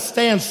got to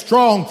stand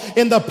strong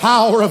in the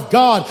power of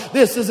God.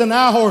 This is an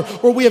hour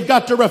where we have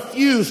got to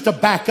refuse to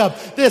back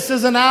up. This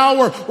is an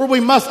hour where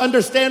we must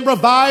understand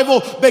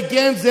revival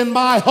begins in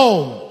my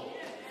home.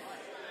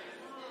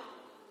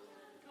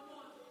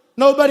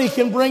 Nobody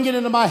can bring it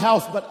into my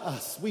house but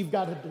us. We've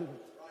got to do it.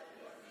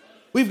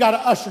 We've got to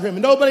usher him.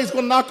 And nobody's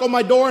going to knock on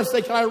my door and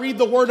say, can I read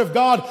the word of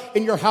God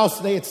in your house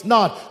today? It's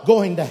not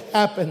going to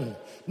happen.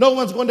 No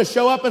one's going to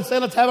show up and say,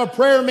 let's have a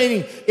prayer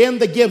meeting in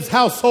the Gibbs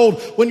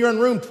household when you're in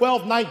room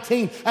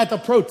 1219 at the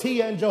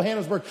Protea in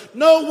Johannesburg.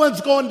 No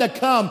one's going to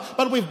come,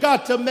 but we've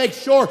got to make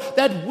sure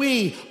that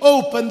we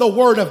open the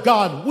word of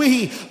God.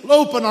 We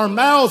open our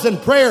mouths in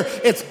prayer.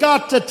 It's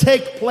got to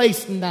take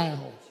place now.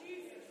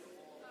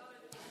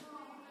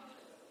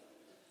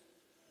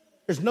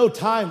 There's no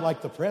time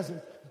like the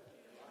present.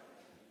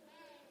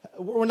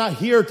 We're not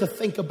here to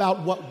think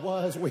about what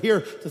was. We're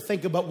here to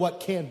think about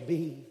what can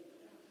be.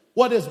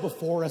 What is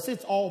before us?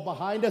 It's all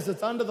behind us.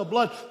 It's under the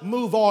blood.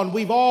 Move on.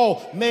 We've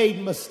all made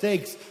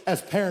mistakes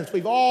as parents.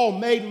 We've all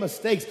made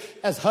mistakes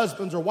as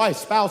husbands or wives,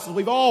 spouses.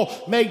 We've all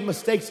made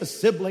mistakes as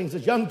siblings,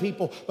 as young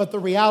people. But the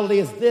reality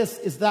is this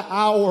is the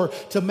hour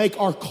to make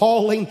our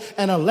calling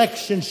and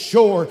election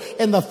sure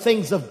in the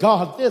things of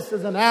God. This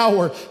is an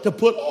hour to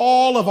put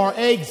all of our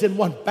eggs in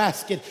one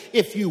basket,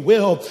 if you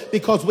will,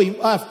 because we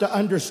have to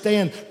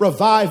understand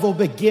revival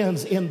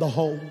begins in the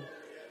home.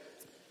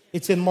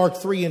 It's in Mark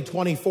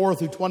 3:24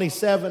 through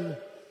 27.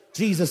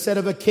 Jesus said,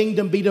 if a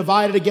kingdom be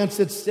divided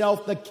against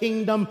itself, the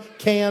kingdom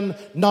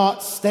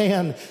cannot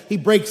stand. He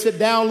breaks it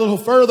down a little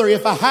further.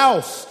 If a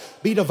house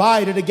be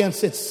divided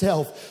against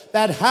itself,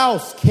 that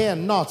house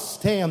cannot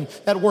stand.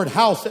 That word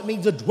house, it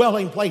means a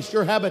dwelling place,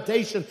 your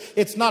habitation.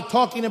 It's not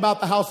talking about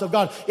the house of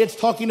God. It's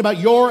talking about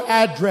your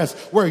address,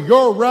 where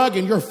your rug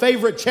and your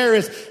favorite chair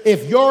is.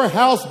 If your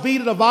house be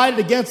divided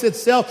against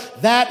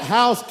itself, that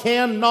house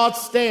cannot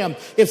stand.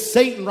 If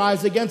Satan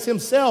rise against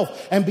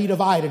himself and be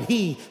divided,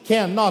 he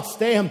cannot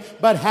stand,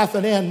 but hath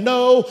an end.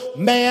 No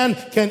man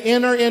can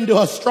enter into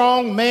a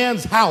strong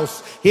man's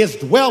house, his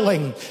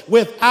dwelling,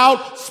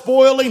 without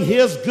spoiling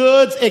his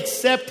goods,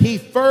 except he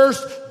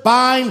first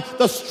bind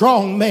the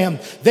strong man.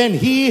 Then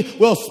he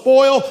will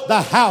spoil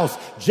the house.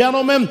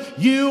 Gentlemen,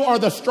 you are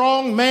the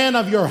strong man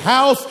of your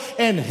house,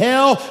 and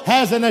hell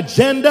has an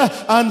agenda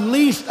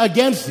unleashed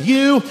against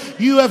you.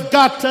 You have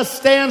got to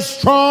stand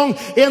strong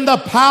in the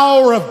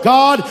power of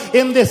God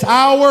in this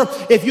hour.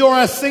 If you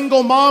are a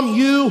single mom,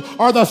 you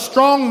are the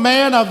strong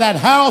man of that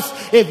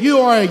house. If you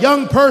are a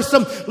young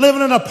person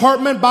living in an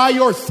apartment by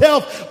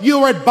yourself, you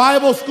are at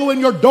Bible school in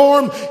your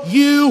dorm,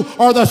 you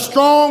are the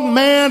strong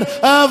man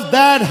of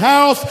that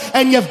house.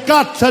 And you've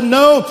got to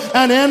know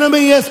an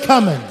enemy is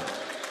coming.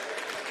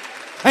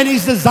 And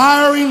he's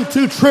desiring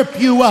to trip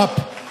you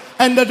up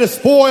and to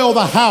despoil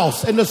the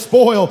house and to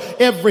spoil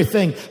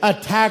everything.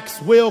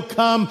 Attacks will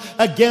come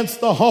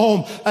against the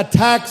home.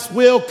 Attacks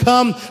will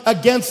come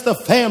against the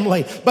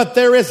family. But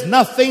there is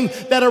nothing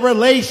that a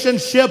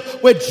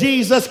relationship with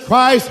Jesus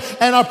Christ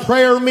and a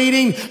prayer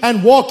meeting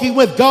and walking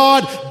with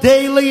God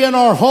daily in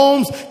our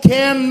homes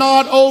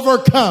cannot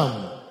overcome.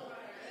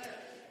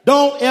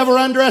 Don't ever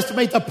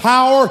underestimate the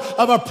power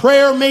of a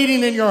prayer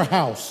meeting in your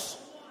house.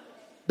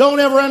 Don't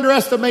ever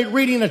underestimate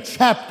reading a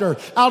chapter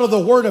out of the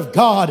Word of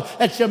God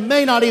that you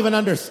may not even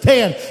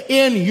understand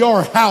in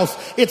your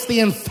house. It's the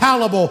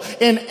infallible,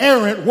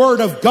 inerrant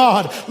Word of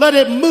God. Let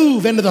it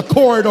move into the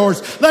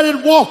corridors. Let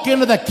it walk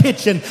into the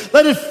kitchen.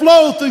 Let it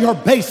flow through your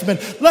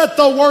basement. Let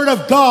the Word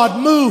of God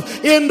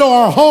move into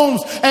our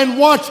homes and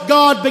watch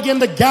God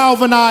begin to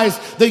galvanize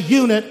the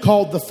unit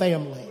called the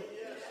family.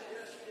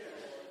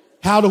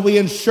 How do we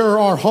ensure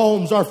our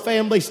homes, our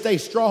families stay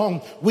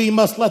strong? We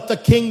must let the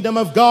kingdom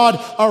of God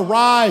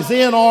arise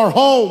in our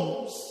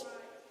homes.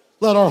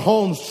 Let our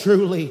homes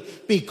truly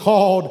be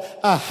called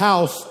a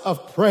house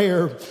of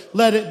prayer.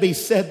 Let it be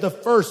said the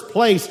first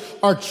place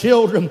our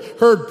children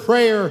heard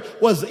prayer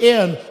was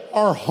in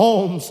our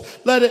homes.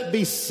 Let it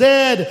be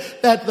said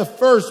that the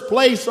first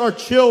place our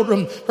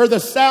children heard the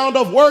sound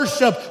of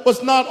worship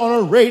was not on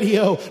a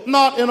radio,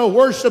 not in a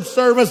worship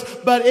service,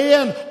 but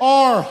in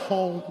our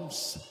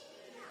homes.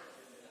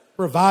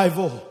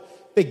 Revival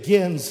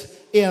begins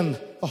in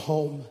the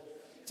home.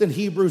 It's in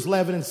Hebrews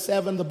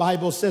 11:7. The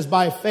Bible says,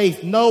 by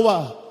faith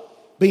Noah,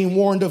 being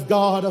warned of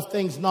God of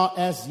things not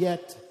as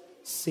yet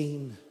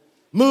seen,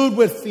 moved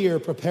with fear,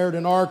 prepared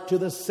an ark to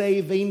the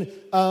saving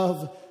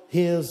of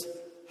his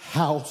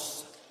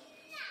house.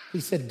 He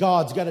said,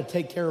 God's got to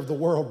take care of the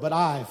world, but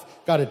I've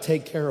got to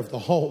take care of the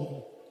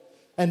home.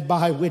 And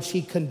by which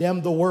he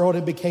condemned the world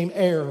and became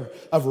heir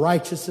of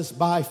righteousness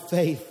by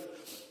faith.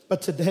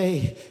 But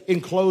today,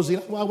 in closing,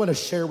 I want to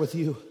share with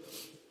you,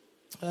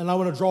 and I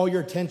want to draw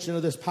your attention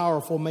to this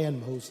powerful man,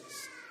 Moses.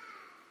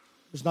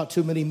 There's not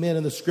too many men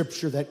in the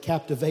scripture that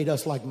captivate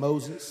us like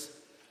Moses,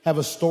 have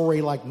a story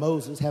like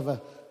Moses, have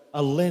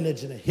a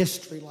lineage and a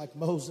history like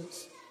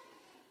Moses.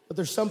 But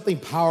there's something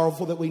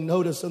powerful that we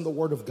notice in the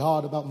Word of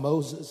God about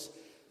Moses.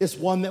 This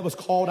one that was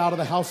called out of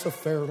the house of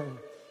Pharaoh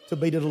to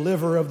be the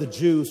deliverer of the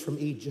Jews from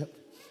Egypt.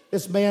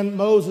 This man,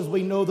 Moses,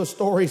 we know the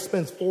story,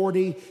 spends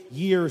 40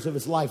 years of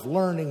his life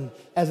learning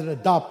as an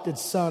adopted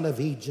son of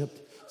Egypt.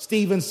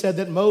 Stephen said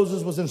that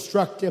Moses was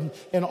instructed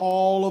in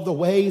all of the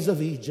ways of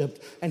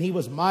Egypt, and he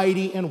was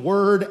mighty in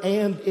word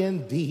and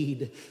in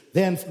deed.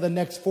 Then for the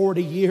next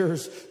 40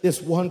 years,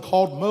 this one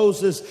called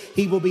Moses,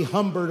 he will be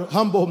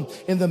humbled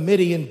in the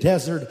Midian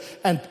desert,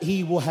 and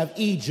he will have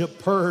Egypt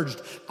purged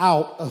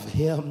out of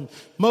him.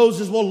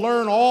 Moses will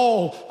learn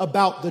all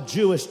about the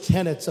Jewish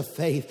tenets of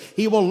faith.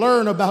 He will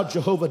learn about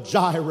Jehovah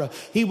Jireh.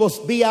 He will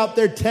be out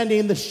there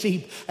tending the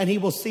sheep, and he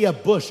will see a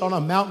bush on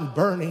a mountain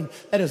burning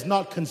that is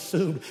not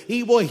consumed.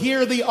 He will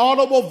hear the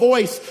audible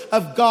voice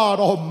of God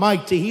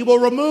Almighty. He will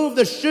remove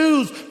the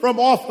shoes from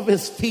off of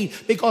his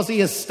feet because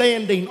he is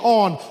standing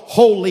on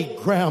holy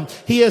ground.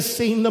 He has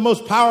seen the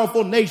most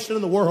powerful nation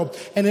in the world,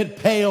 and it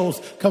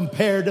pales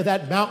compared to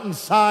that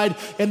mountainside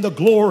in the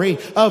glory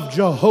of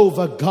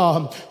Jehovah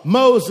God.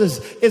 Moses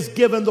is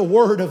given the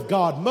word of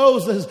God.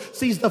 Moses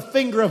sees the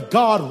finger of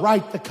God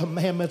write the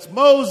commandments.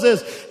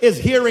 Moses is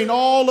hearing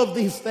all of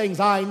these things.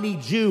 I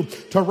need you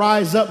to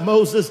rise up,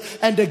 Moses,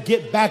 and to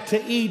get back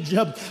to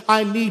Egypt.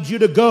 I need you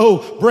to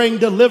go bring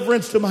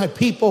deliverance to my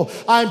people.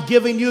 I'm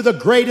giving you the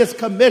greatest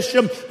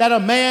commission that a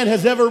man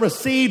has ever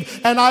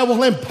received, and I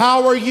will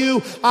empower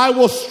you. I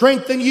will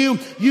strengthen you.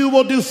 You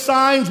will do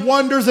signs,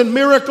 wonders, and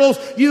miracles.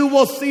 You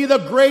will see the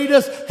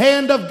greatest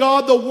hand of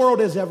God the world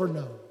has ever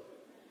known.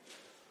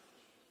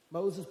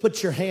 Moses,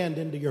 put your hand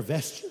into your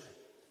vesture.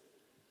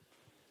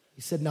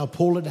 He said, now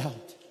pull it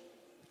out,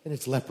 and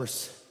it's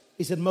leprous.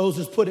 He said,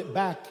 Moses, put it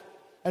back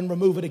and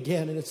remove it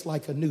again, and it's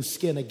like a new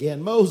skin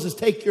again. Moses,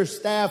 take your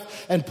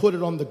staff and put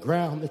it on the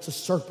ground. It's a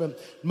serpent.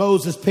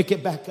 Moses, pick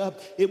it back up.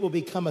 It will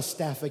become a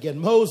staff again.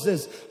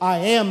 Moses, I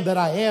am that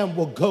I am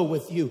will go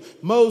with you.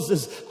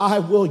 Moses, I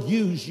will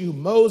use you.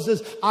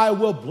 Moses, I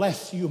will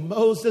bless you.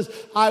 Moses,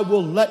 I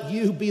will let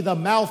you be the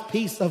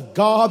mouthpiece of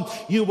God.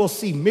 You will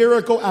see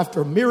miracle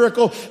after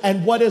miracle,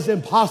 and what is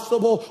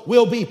impossible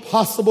will be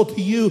possible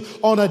to you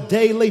on a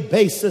daily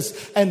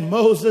basis. And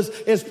Moses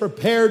is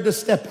prepared to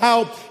step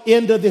out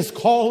into this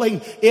calling,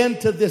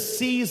 into this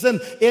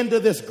season, into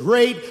this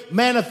great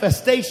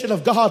manifestation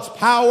of God's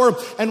power.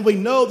 And we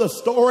know the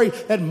story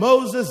that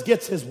Moses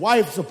gets his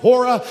wife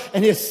Zipporah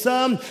and his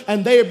son,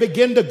 and they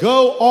begin to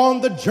go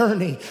on the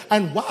journey.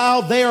 And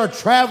while they are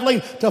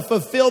traveling to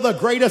fulfill the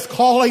greatest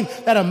calling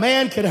that a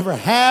man could ever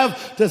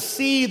have, to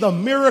see the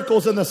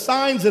miracles and the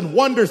signs and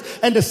wonders,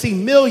 and to see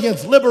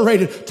millions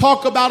liberated.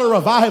 Talk about a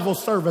revival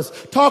service.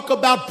 Talk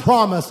about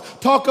promise.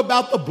 Talk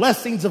about the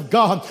blessings of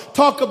God.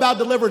 Talk about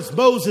deliverance.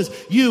 Moses,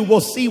 you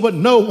will see what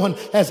no one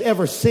has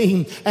ever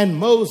seen. And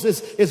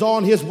Moses is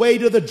on his way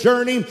to the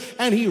journey,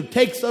 and he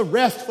takes a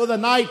rest for the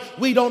night.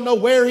 We don't know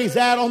where he's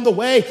at on the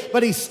way,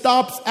 but he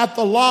stops at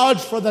the lodge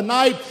for the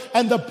night,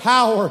 and the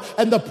power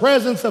and the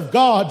presence of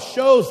God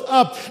shows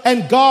up.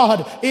 And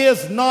God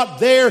is not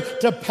there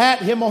to pat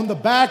him on the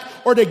back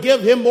or to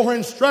give him more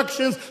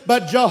instructions,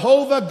 but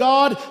Jehovah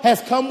God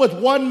has come with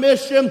one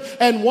mission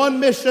and one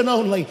mission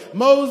only.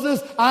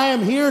 Moses, I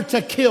am here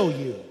to kill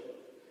you.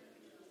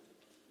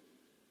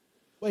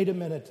 Wait a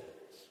minute.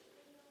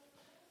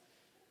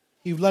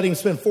 You've let him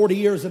spend 40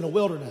 years in the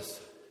wilderness,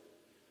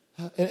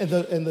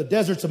 in the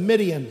deserts of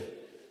Midian.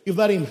 You've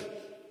let him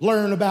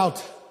learn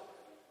about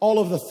all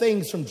of the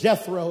things from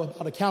Jethro,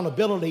 about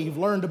accountability. You've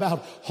learned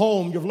about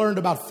home. You've learned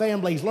about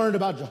family. He's learned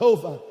about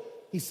Jehovah.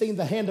 He's seen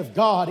the hand of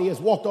God. He has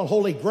walked on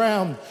holy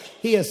ground.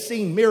 He has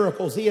seen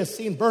miracles. He has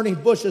seen burning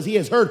bushes. He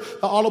has heard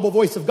the audible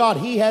voice of God.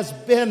 He has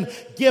been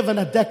given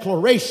a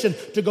declaration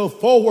to go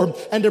forward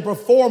and to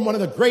perform one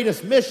of the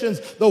greatest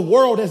missions the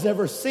world has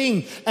ever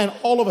seen. And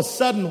all of a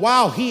sudden,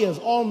 wow, he is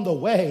on the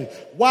way.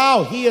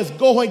 Wow, he is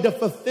going to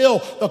fulfill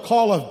the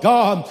call of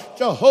God.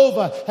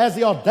 Jehovah has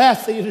the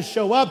audacity to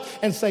show up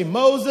and say,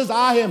 Moses,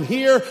 I am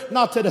here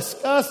not to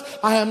discuss.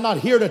 I am not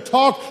here to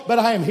talk, but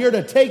I am here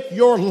to take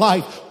your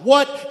life.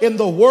 What in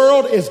the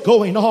world is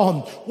going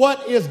on?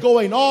 What is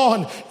going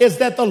on is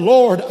that the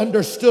Lord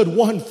understood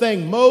one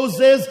thing.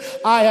 Moses,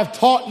 I have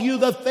taught you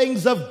the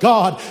things of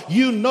God.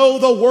 You know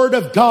the word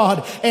of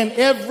God, and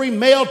every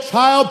male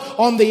child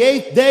on the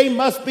 8th day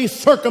must be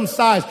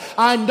circumcised.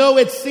 I know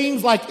it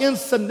seems like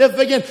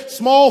insignificant,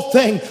 small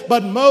thing,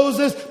 but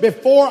Moses,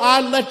 before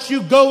I let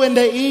you go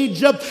into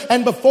Egypt,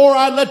 and before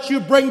I let you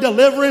bring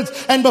deliverance,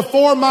 and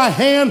before my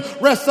hand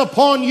rests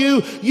upon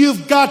you,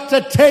 you've got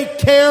to take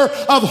care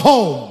of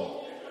home.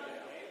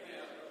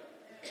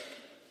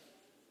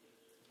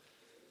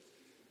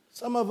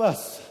 Some of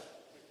us,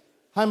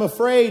 I'm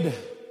afraid,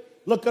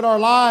 look at our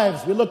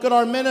lives, we look at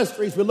our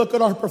ministries, we look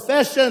at our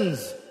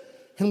professions,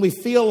 and we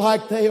feel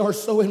like they are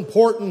so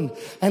important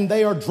and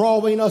they are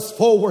drawing us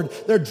forward.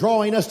 They're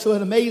drawing us to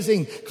an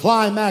amazing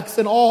climax,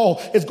 and all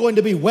is going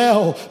to be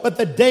well. But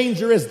the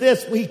danger is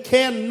this: we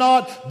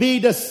cannot be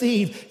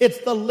deceived. It's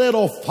the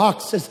little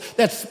foxes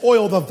that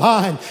spoil the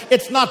vine.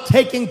 It's not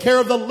taking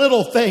care of the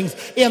little things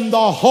in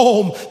the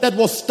home that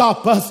will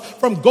stop us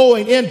from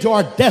going into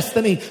our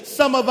destiny.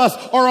 Some of us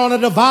are on a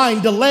divine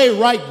delay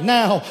right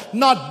now,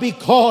 not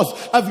because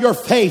of your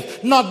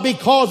faith, not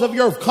because of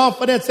your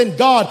confidence in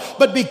God,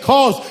 but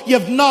because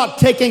you've not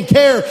taken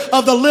care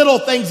of the little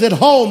things at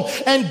home.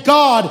 And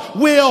God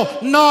will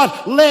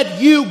not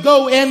let you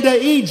go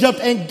into Egypt,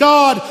 and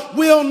God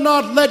will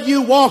not let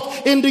you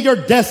walk into your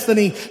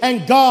destiny,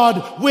 and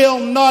God will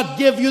not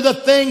give you the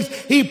things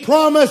He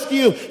promised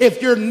you if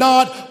you're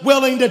not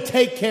willing to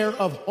take care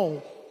of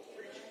home.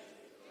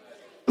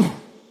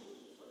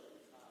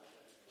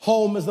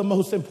 Home is the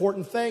most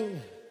important thing.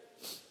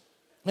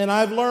 And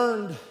I've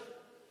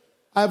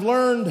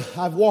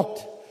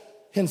walked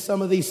in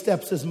some of these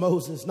steps as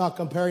Moses, not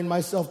comparing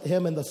myself to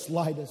him in the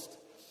slightest.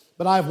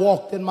 But I've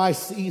walked in my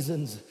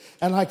seasons.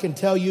 And I can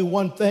tell you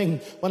one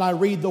thing, when I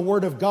read the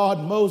Word of God,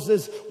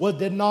 Moses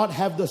did not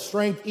have the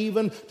strength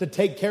even to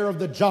take care of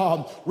the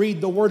job.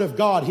 Read the Word of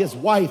God. His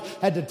wife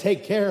had to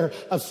take care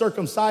of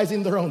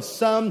circumcising their own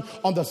son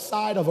on the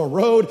side of a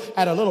road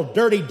at a little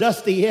dirty,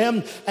 dusty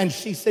inn. And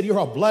she said, "You're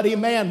a bloody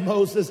man,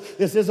 Moses.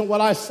 This isn't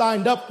what I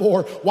signed up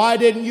for. Why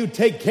didn't you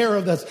take care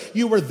of this?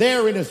 You were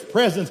there in His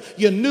presence.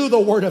 You knew the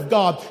Word of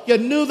God. You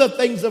knew the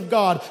things of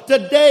God."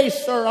 Today,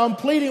 sir, I'm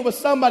pleading with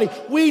somebody.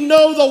 We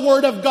know the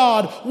Word of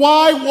God.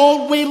 Why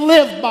won't we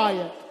live by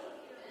it?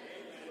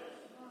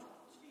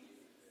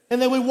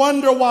 And then we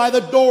wonder why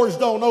the doors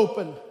don't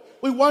open.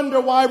 We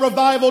wonder why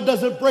revival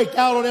doesn't break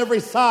out on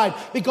every side,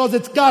 because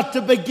it's got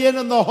to begin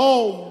in the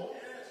home.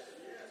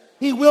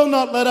 He will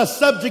not let us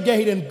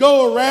subjugate and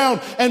go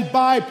around and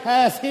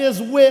bypass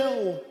His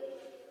will.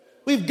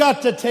 We've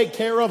got to take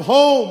care of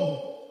home.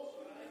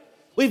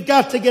 We've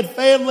got to get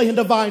family in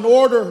divine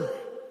order.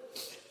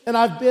 And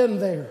I've been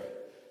there.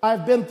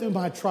 I've been through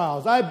my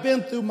trials. I've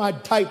been through my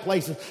tight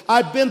places.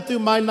 I've been through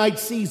my night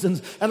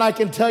seasons. And I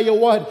can tell you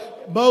what,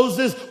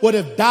 Moses would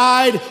have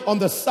died on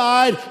the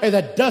side of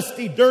that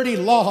dusty, dirty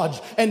lodge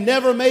and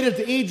never made it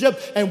to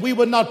Egypt. And we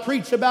would not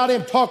preach about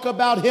him, talk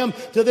about him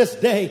to this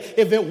day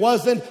if it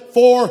wasn't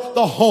for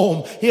the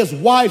home. His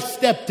wife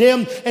stepped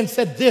in and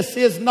said, "This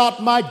is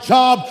not my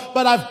job,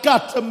 but I've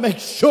got to make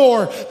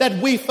sure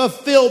that we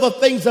fulfill the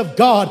things of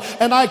God."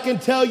 And I can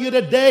tell you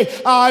today,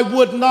 I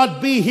would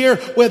not be here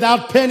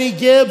without Penny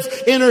Gibbs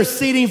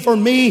interceding for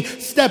me,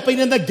 stepping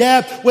in the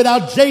gap,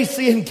 without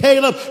JC and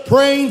Caleb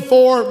praying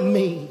for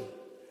me.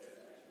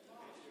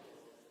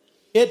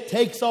 It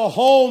takes a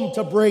home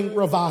to bring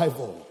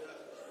revival.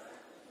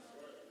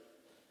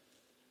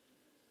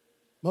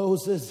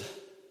 Moses,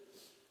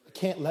 I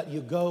can't let you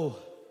go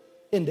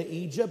into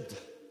Egypt.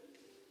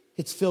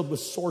 It's filled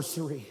with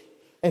sorcery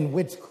and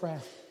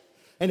witchcraft.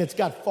 And it's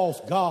got false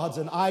gods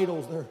and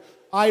idols. They're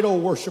idol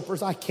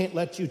worshipers. I can't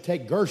let you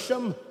take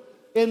Gershom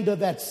into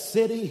that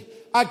city.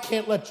 I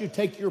can't let you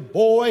take your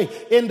boy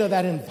into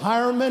that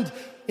environment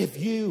if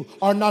you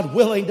are not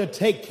willing to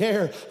take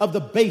care of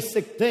the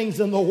basic things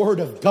in the Word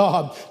of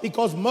God.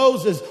 Because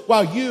Moses,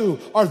 while you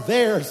are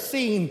there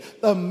seeing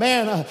the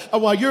manna,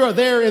 while you're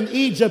there in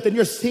Egypt and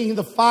you're seeing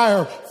the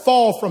fire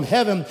fall from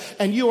heaven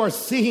and you are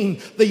seeing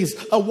these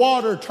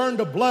water turn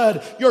to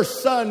blood, your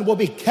son will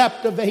be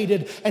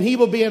captivated and he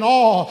will be in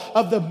awe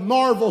of the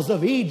marvels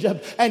of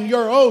Egypt, and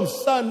your own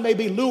son may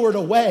be lured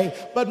away.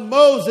 But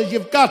Moses,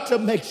 you've got to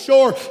make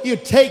sure you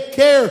take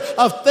care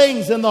of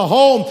things in the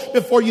home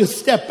before you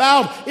step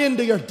out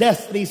into your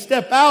destiny,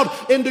 step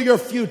out into your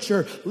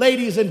future.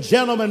 Ladies and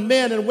gentlemen,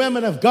 men and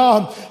women of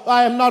God,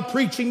 I am not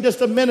preaching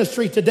just a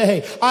ministry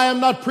today. I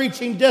am not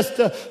preaching just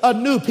to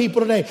new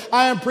people today.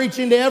 I am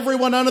preaching to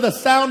everyone under the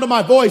sound of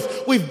my voice.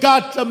 We've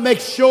got to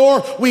make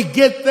sure we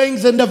get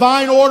things in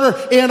divine order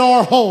in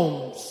our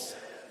homes.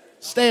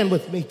 Stand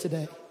with me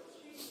today.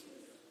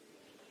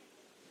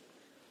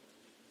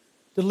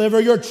 Deliver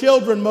your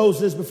children,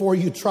 Moses, before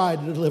you try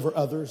to deliver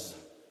others.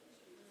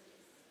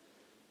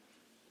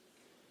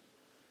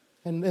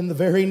 And in the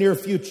very near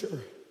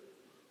future,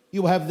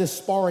 you will have this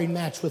sparring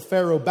match with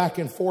Pharaoh back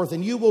and forth,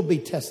 and you will be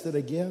tested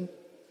again.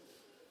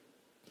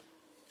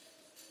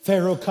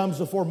 Pharaoh comes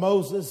before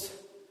Moses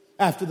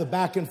after the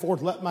back and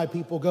forth. "Let my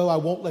people go. I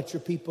won't let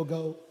your people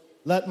go.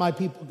 Let my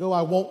people go.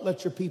 I won't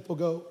let your people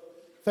go."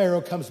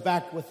 Pharaoh comes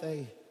back with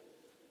a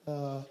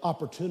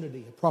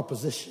opportunity, a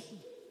proposition.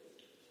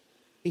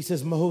 He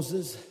says,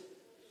 "Moses,"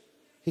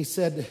 he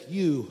said,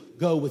 "you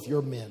go with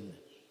your men.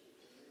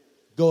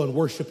 Go and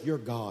worship your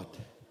God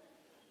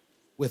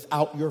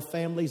without your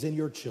families and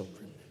your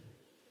children."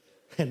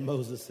 And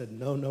Moses said,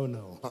 "No, no,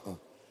 no.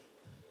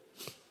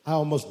 I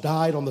almost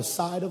died on the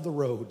side of the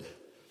road.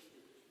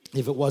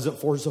 If it wasn't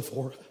for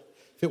Zipporah,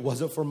 if it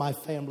wasn't for my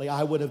family,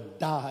 I would have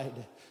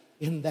died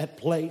in that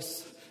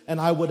place, and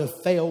I would have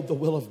failed the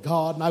will of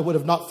God, and I would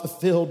have not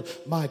fulfilled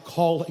my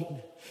calling.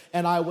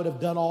 And I would have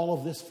done all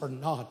of this for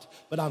naught."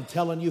 But I'm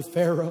telling you,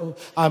 Pharaoh,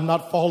 I'm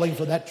not falling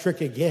for that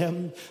trick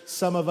again.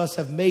 Some of us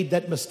have made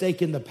that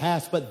mistake in the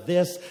past, but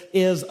this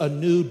is a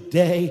new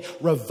day.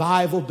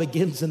 Revival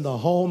begins in the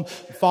home.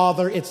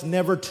 Father, it's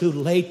never too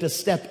late to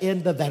step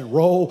into that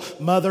role.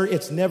 Mother,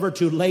 it's never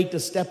too late to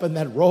step in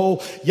that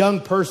role.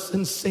 Young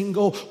person,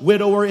 single,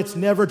 widower, it's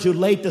never too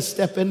late to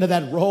step into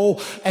that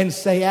role and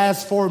say,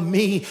 "As for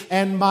me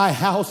and my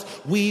house,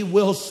 we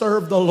will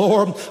serve the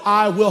Lord.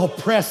 I will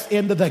press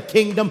into the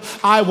kingdom.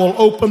 I will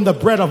open the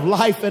bread of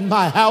life in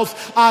my house.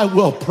 I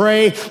will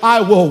pray.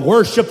 I will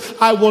worship.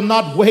 I will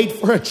not wait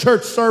for a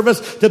church service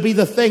to be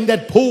the thing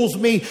that pulls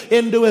me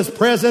into His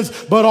presence.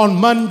 But on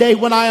Monday,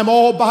 when I am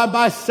all by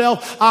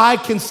myself, I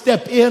can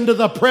step into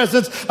the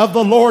presence of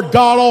the Lord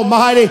God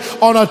Almighty.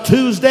 On a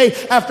Tuesday,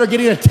 after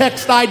getting a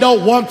text I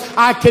don't want,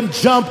 I can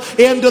jump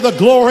into the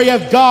glory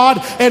of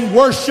God and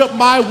worship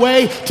my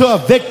way to a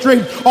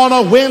victory. On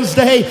a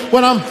Wednesday,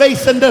 when I'm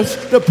facing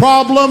the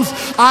problems,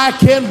 I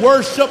can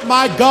worship my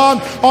my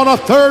God, on a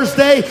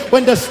Thursday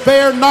when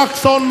despair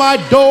knocks on my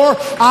door,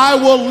 I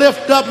will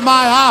lift up my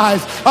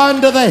eyes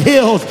unto the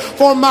hills,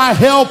 for my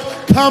help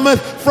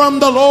cometh from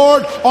the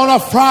Lord. On a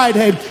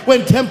Friday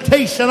when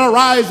temptation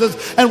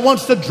arises and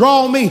wants to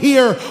draw me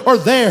here or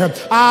there,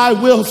 I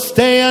will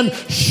stand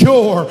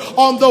sure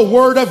on the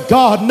word of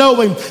God,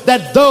 knowing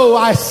that though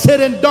I sit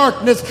in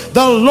darkness,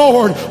 the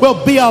Lord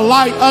will be a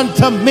light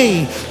unto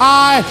me.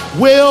 I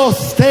will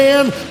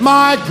stand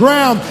my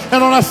ground.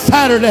 And on a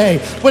Saturday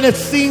when it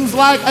seems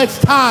like it's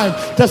time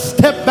to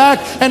step back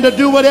and to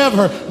do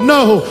whatever,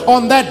 no,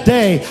 on that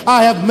day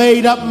I have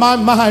made up my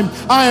mind.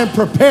 I am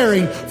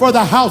preparing for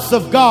the house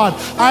of God.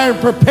 I am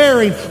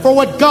preparing for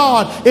what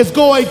God is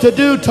going to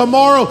do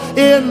tomorrow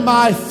in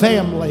my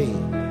family.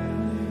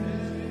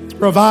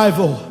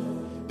 Revival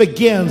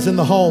begins in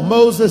the home.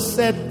 Moses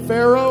said,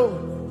 Pharaoh,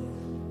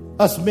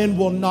 us men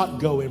will not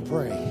go and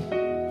pray.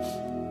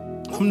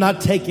 I'm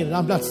not taking it.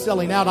 I'm not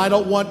selling out. I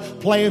don't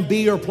want plan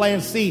B or plan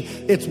C.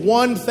 It's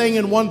one thing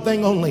and one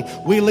thing only.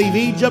 We leave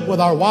Egypt with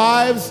our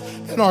wives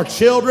and our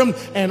children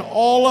and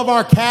all of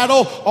our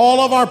cattle, all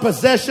of our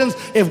possessions.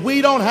 If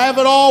we don't have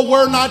it all,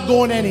 we're not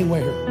going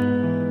anywhere.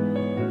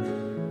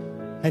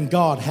 And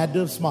God had to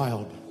have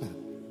smiled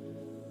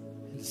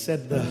and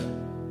said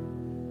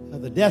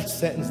the death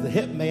sentence, the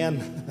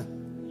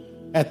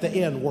hitman at the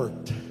end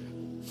worked.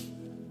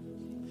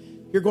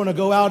 You're going to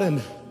go out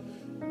and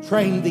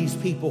train these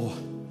people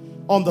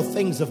on the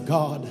things of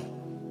God.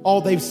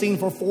 All they've seen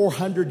for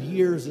 400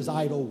 years is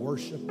idol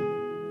worship.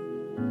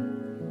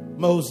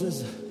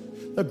 Moses,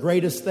 the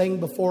greatest thing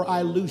before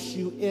I loose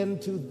you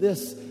into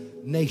this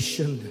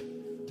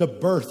nation to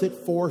birth it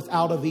forth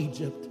out of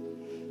Egypt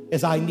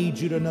is I need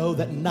you to know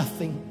that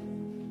nothing,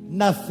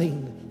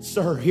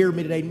 sir, hear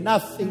me today,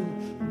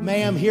 nothing,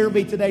 ma'am, hear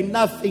me today,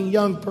 nothing,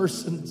 young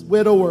person,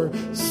 widower,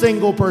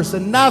 single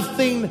person,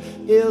 nothing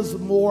is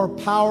more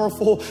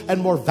powerful and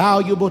more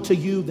valuable to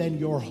you than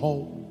your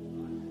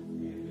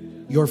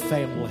home, your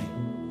family.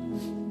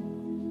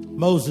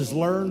 Moses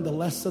learned the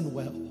lesson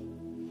well,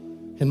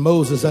 and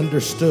Moses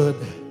understood,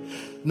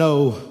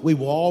 no, we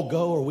will all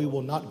go or we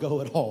will not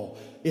go at all.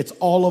 It's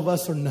all of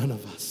us or none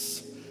of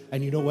us.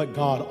 And you know what?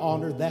 God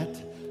honored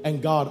that. And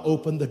God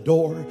opened the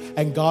door,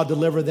 and God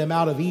delivered them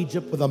out of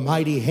Egypt with a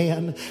mighty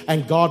hand,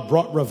 and God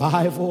brought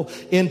revival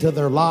into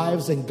their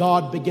lives, and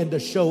God began to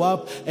show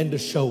up and to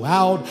show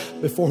out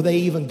before they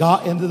even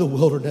got into the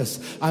wilderness.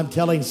 I'm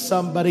telling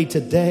somebody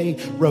today,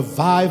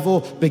 revival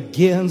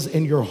begins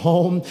in your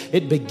home.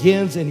 It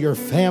begins in your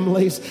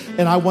families.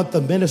 And I want the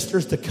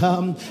ministers to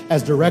come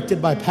as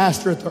directed by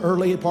Pastor at the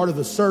early part of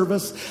the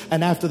service.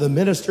 And after the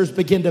ministers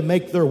begin to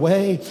make their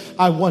way,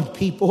 I want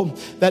people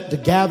that to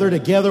gather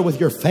together with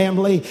your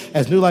family.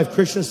 As New Life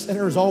Christian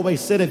Center has always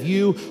said, if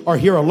you are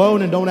here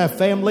alone and don't have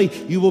family,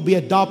 you will be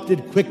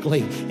adopted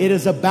quickly. It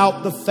is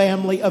about the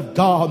family of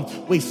God.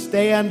 We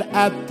stand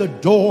at the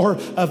door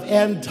of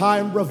end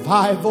time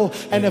revival.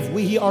 And if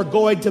we are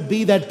going to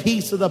be that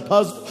piece of the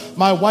puzzle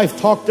my wife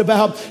talked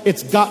about,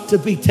 it's got to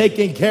be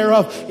taken care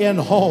of in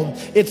home.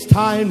 It's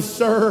time,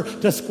 sir,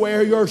 to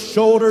square your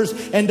shoulders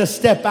and to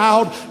step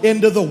out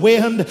into the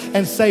wind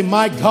and say,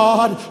 my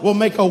God will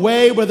make a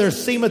way where there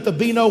seemeth to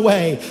be no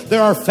way.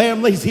 There are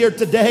families here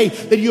today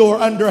that you are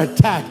under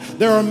attack.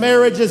 There are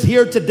marriages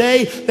here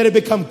today that have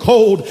become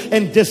cold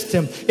and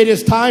distant. It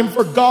is time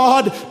for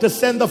God to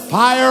send the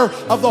fire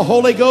of the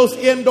Holy Ghost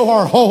into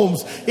our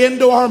homes,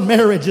 into our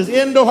marriages,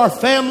 into our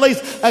families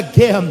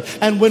again.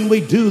 And when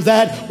we do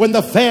that, when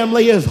the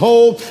family is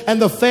whole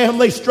and the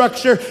family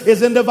structure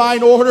is in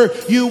divine order,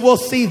 you will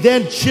see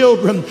then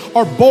children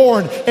are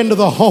born into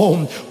the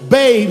home.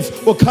 Babes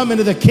will come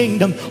into the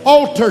kingdom.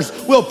 Altars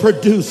will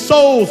produce.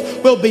 Souls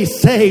will be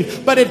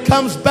saved. But it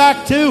comes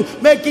back to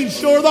making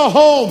sure the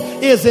home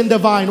is in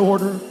divine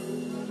order.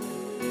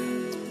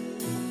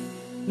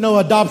 No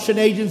adoption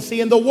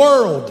agency in the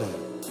world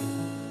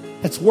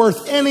that's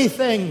worth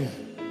anything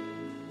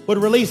would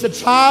release a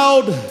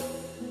child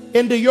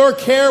into your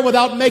care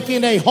without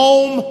making a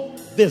home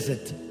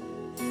visit.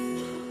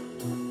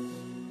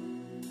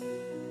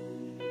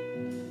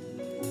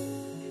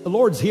 The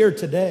Lord's here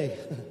today.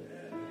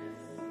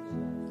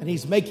 And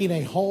He's making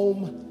a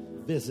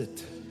home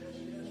visit.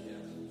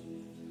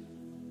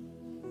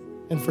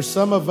 And for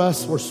some of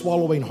us, we're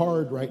swallowing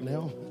hard right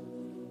now.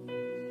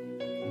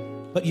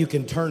 But you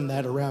can turn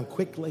that around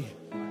quickly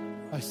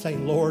by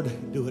saying, Lord,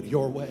 do it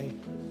your way.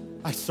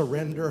 I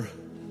surrender.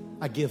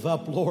 I give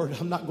up, Lord.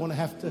 I'm not going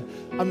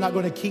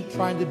to keep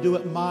trying to do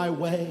it my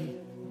way.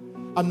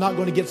 I'm not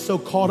going to get so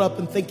caught up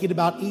in thinking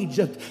about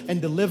Egypt and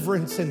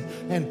deliverance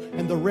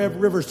and the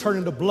rivers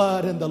turning to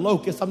blood and the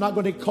locusts. I'm not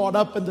going to get caught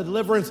up in the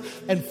deliverance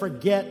and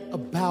forget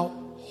about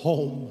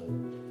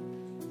home.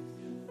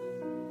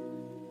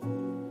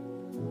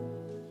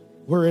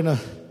 We're in a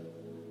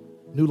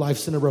New Life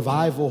Center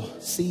revival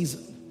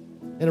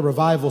season, in a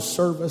revival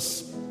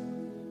service.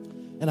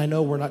 And I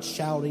know we're not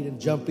shouting and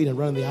jumping and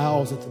running the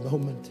aisles at the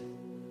moment.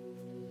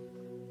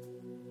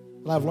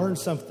 But I've learned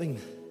something.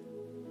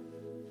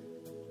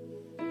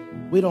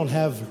 We don't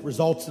have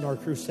results in our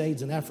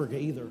crusades in Africa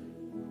either.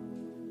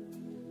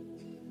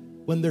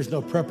 when there's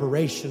no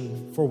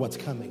preparation for what's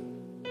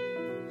coming.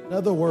 In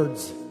other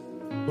words,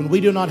 when we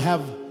do not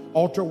have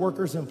altar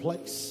workers in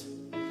place,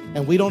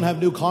 and we don't have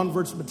new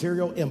converts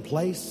material in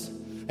place,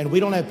 and we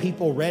don't have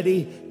people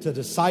ready to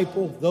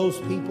disciple those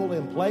people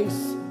in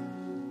place,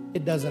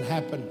 it doesn't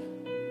happen.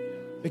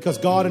 Because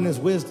God in His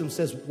wisdom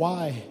says,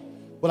 why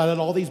would I let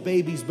all these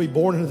babies be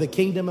born into the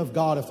kingdom of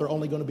God if they're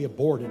only going to be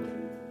aborted?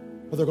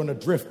 Or they're going to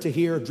drift to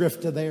here,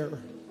 drift to there.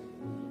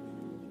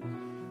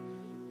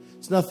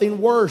 It's nothing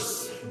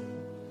worse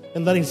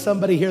than letting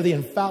somebody hear the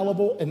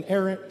infallible,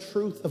 inerrant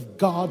truth of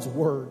God's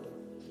word.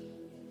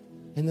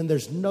 And then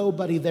there's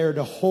nobody there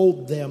to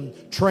hold them,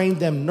 train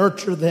them,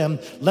 nurture them,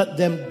 let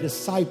them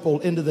disciple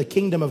into the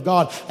kingdom of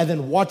God, and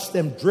then watch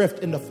them drift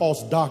into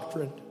false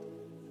doctrine.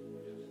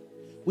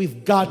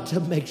 We've got to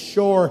make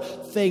sure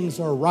things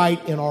are right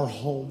in our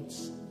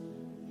homes.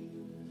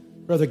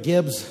 Brother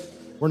Gibbs,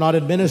 we're not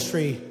in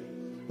ministry.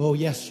 Oh,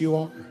 yes, you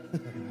are.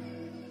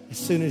 As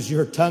soon as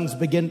your tongue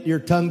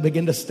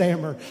begin to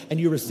stammer and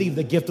you receive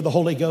the gift of the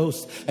Holy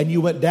Ghost and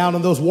you went down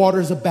in those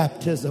waters of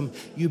baptism,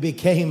 you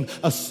became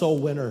a soul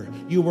winner.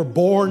 You were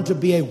born to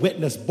be a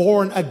witness,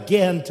 born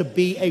again to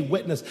be a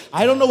witness.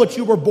 I don't know what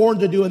you were born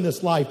to do in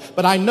this life,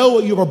 but I know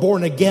what you were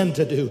born again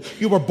to do.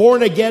 You were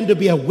born again to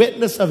be a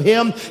witness of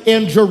Him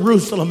in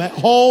Jerusalem, at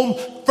home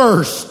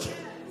first.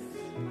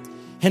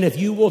 And if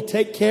you will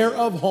take care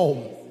of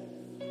home,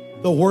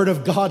 the word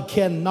of God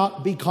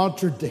cannot be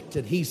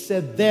contradicted. He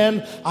said,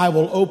 then I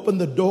will open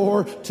the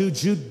door to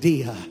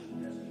Judea.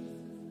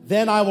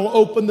 Then I will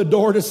open the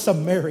door to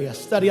Samaria.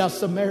 Study how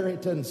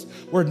Samaritans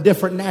were in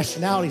different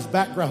nationalities,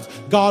 backgrounds.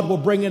 God will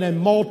bring in a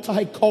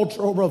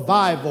multicultural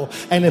revival.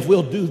 And if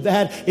we'll do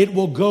that, it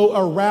will go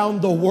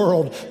around the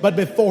world. But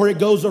before it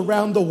goes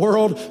around the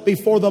world,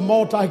 before the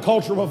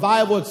multicultural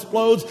revival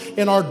explodes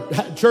in our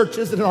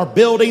churches and in our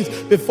buildings,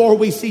 before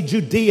we see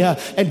Judea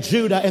and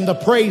Judah and the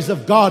praise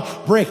of God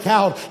break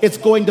out, it's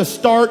going to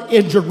start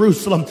in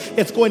Jerusalem.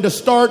 It's going to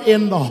start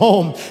in the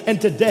home.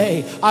 And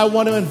today, I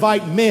want to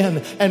invite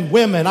men and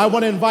women. I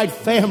want to invite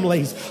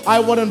families. I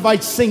want to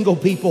invite single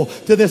people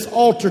to this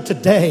altar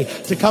today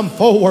to come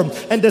forward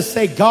and to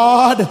say,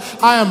 God,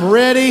 I am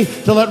ready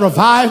to let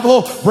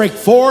revival break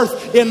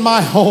forth in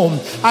my home.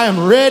 I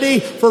am ready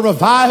for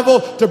revival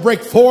to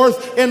break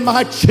forth in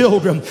my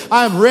children.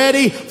 I am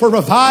ready for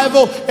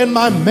revival in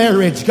my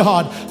marriage,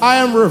 God. I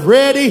am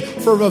ready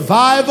for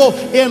revival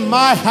in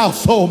my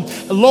household.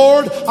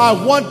 Lord, I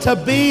want to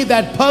be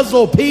that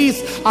puzzle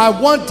piece. I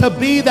want to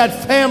be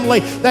that family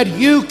that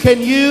you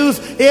can use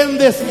in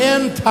this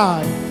end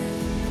time.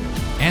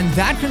 And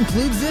that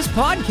concludes this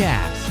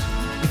podcast.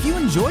 If you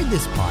enjoyed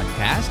this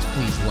podcast,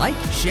 please like,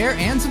 share,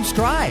 and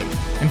subscribe.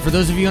 And for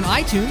those of you on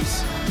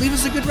iTunes, leave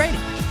us a good rating.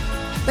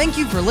 Thank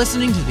you for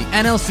listening to the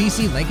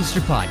NLCC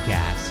Lancaster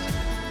podcast.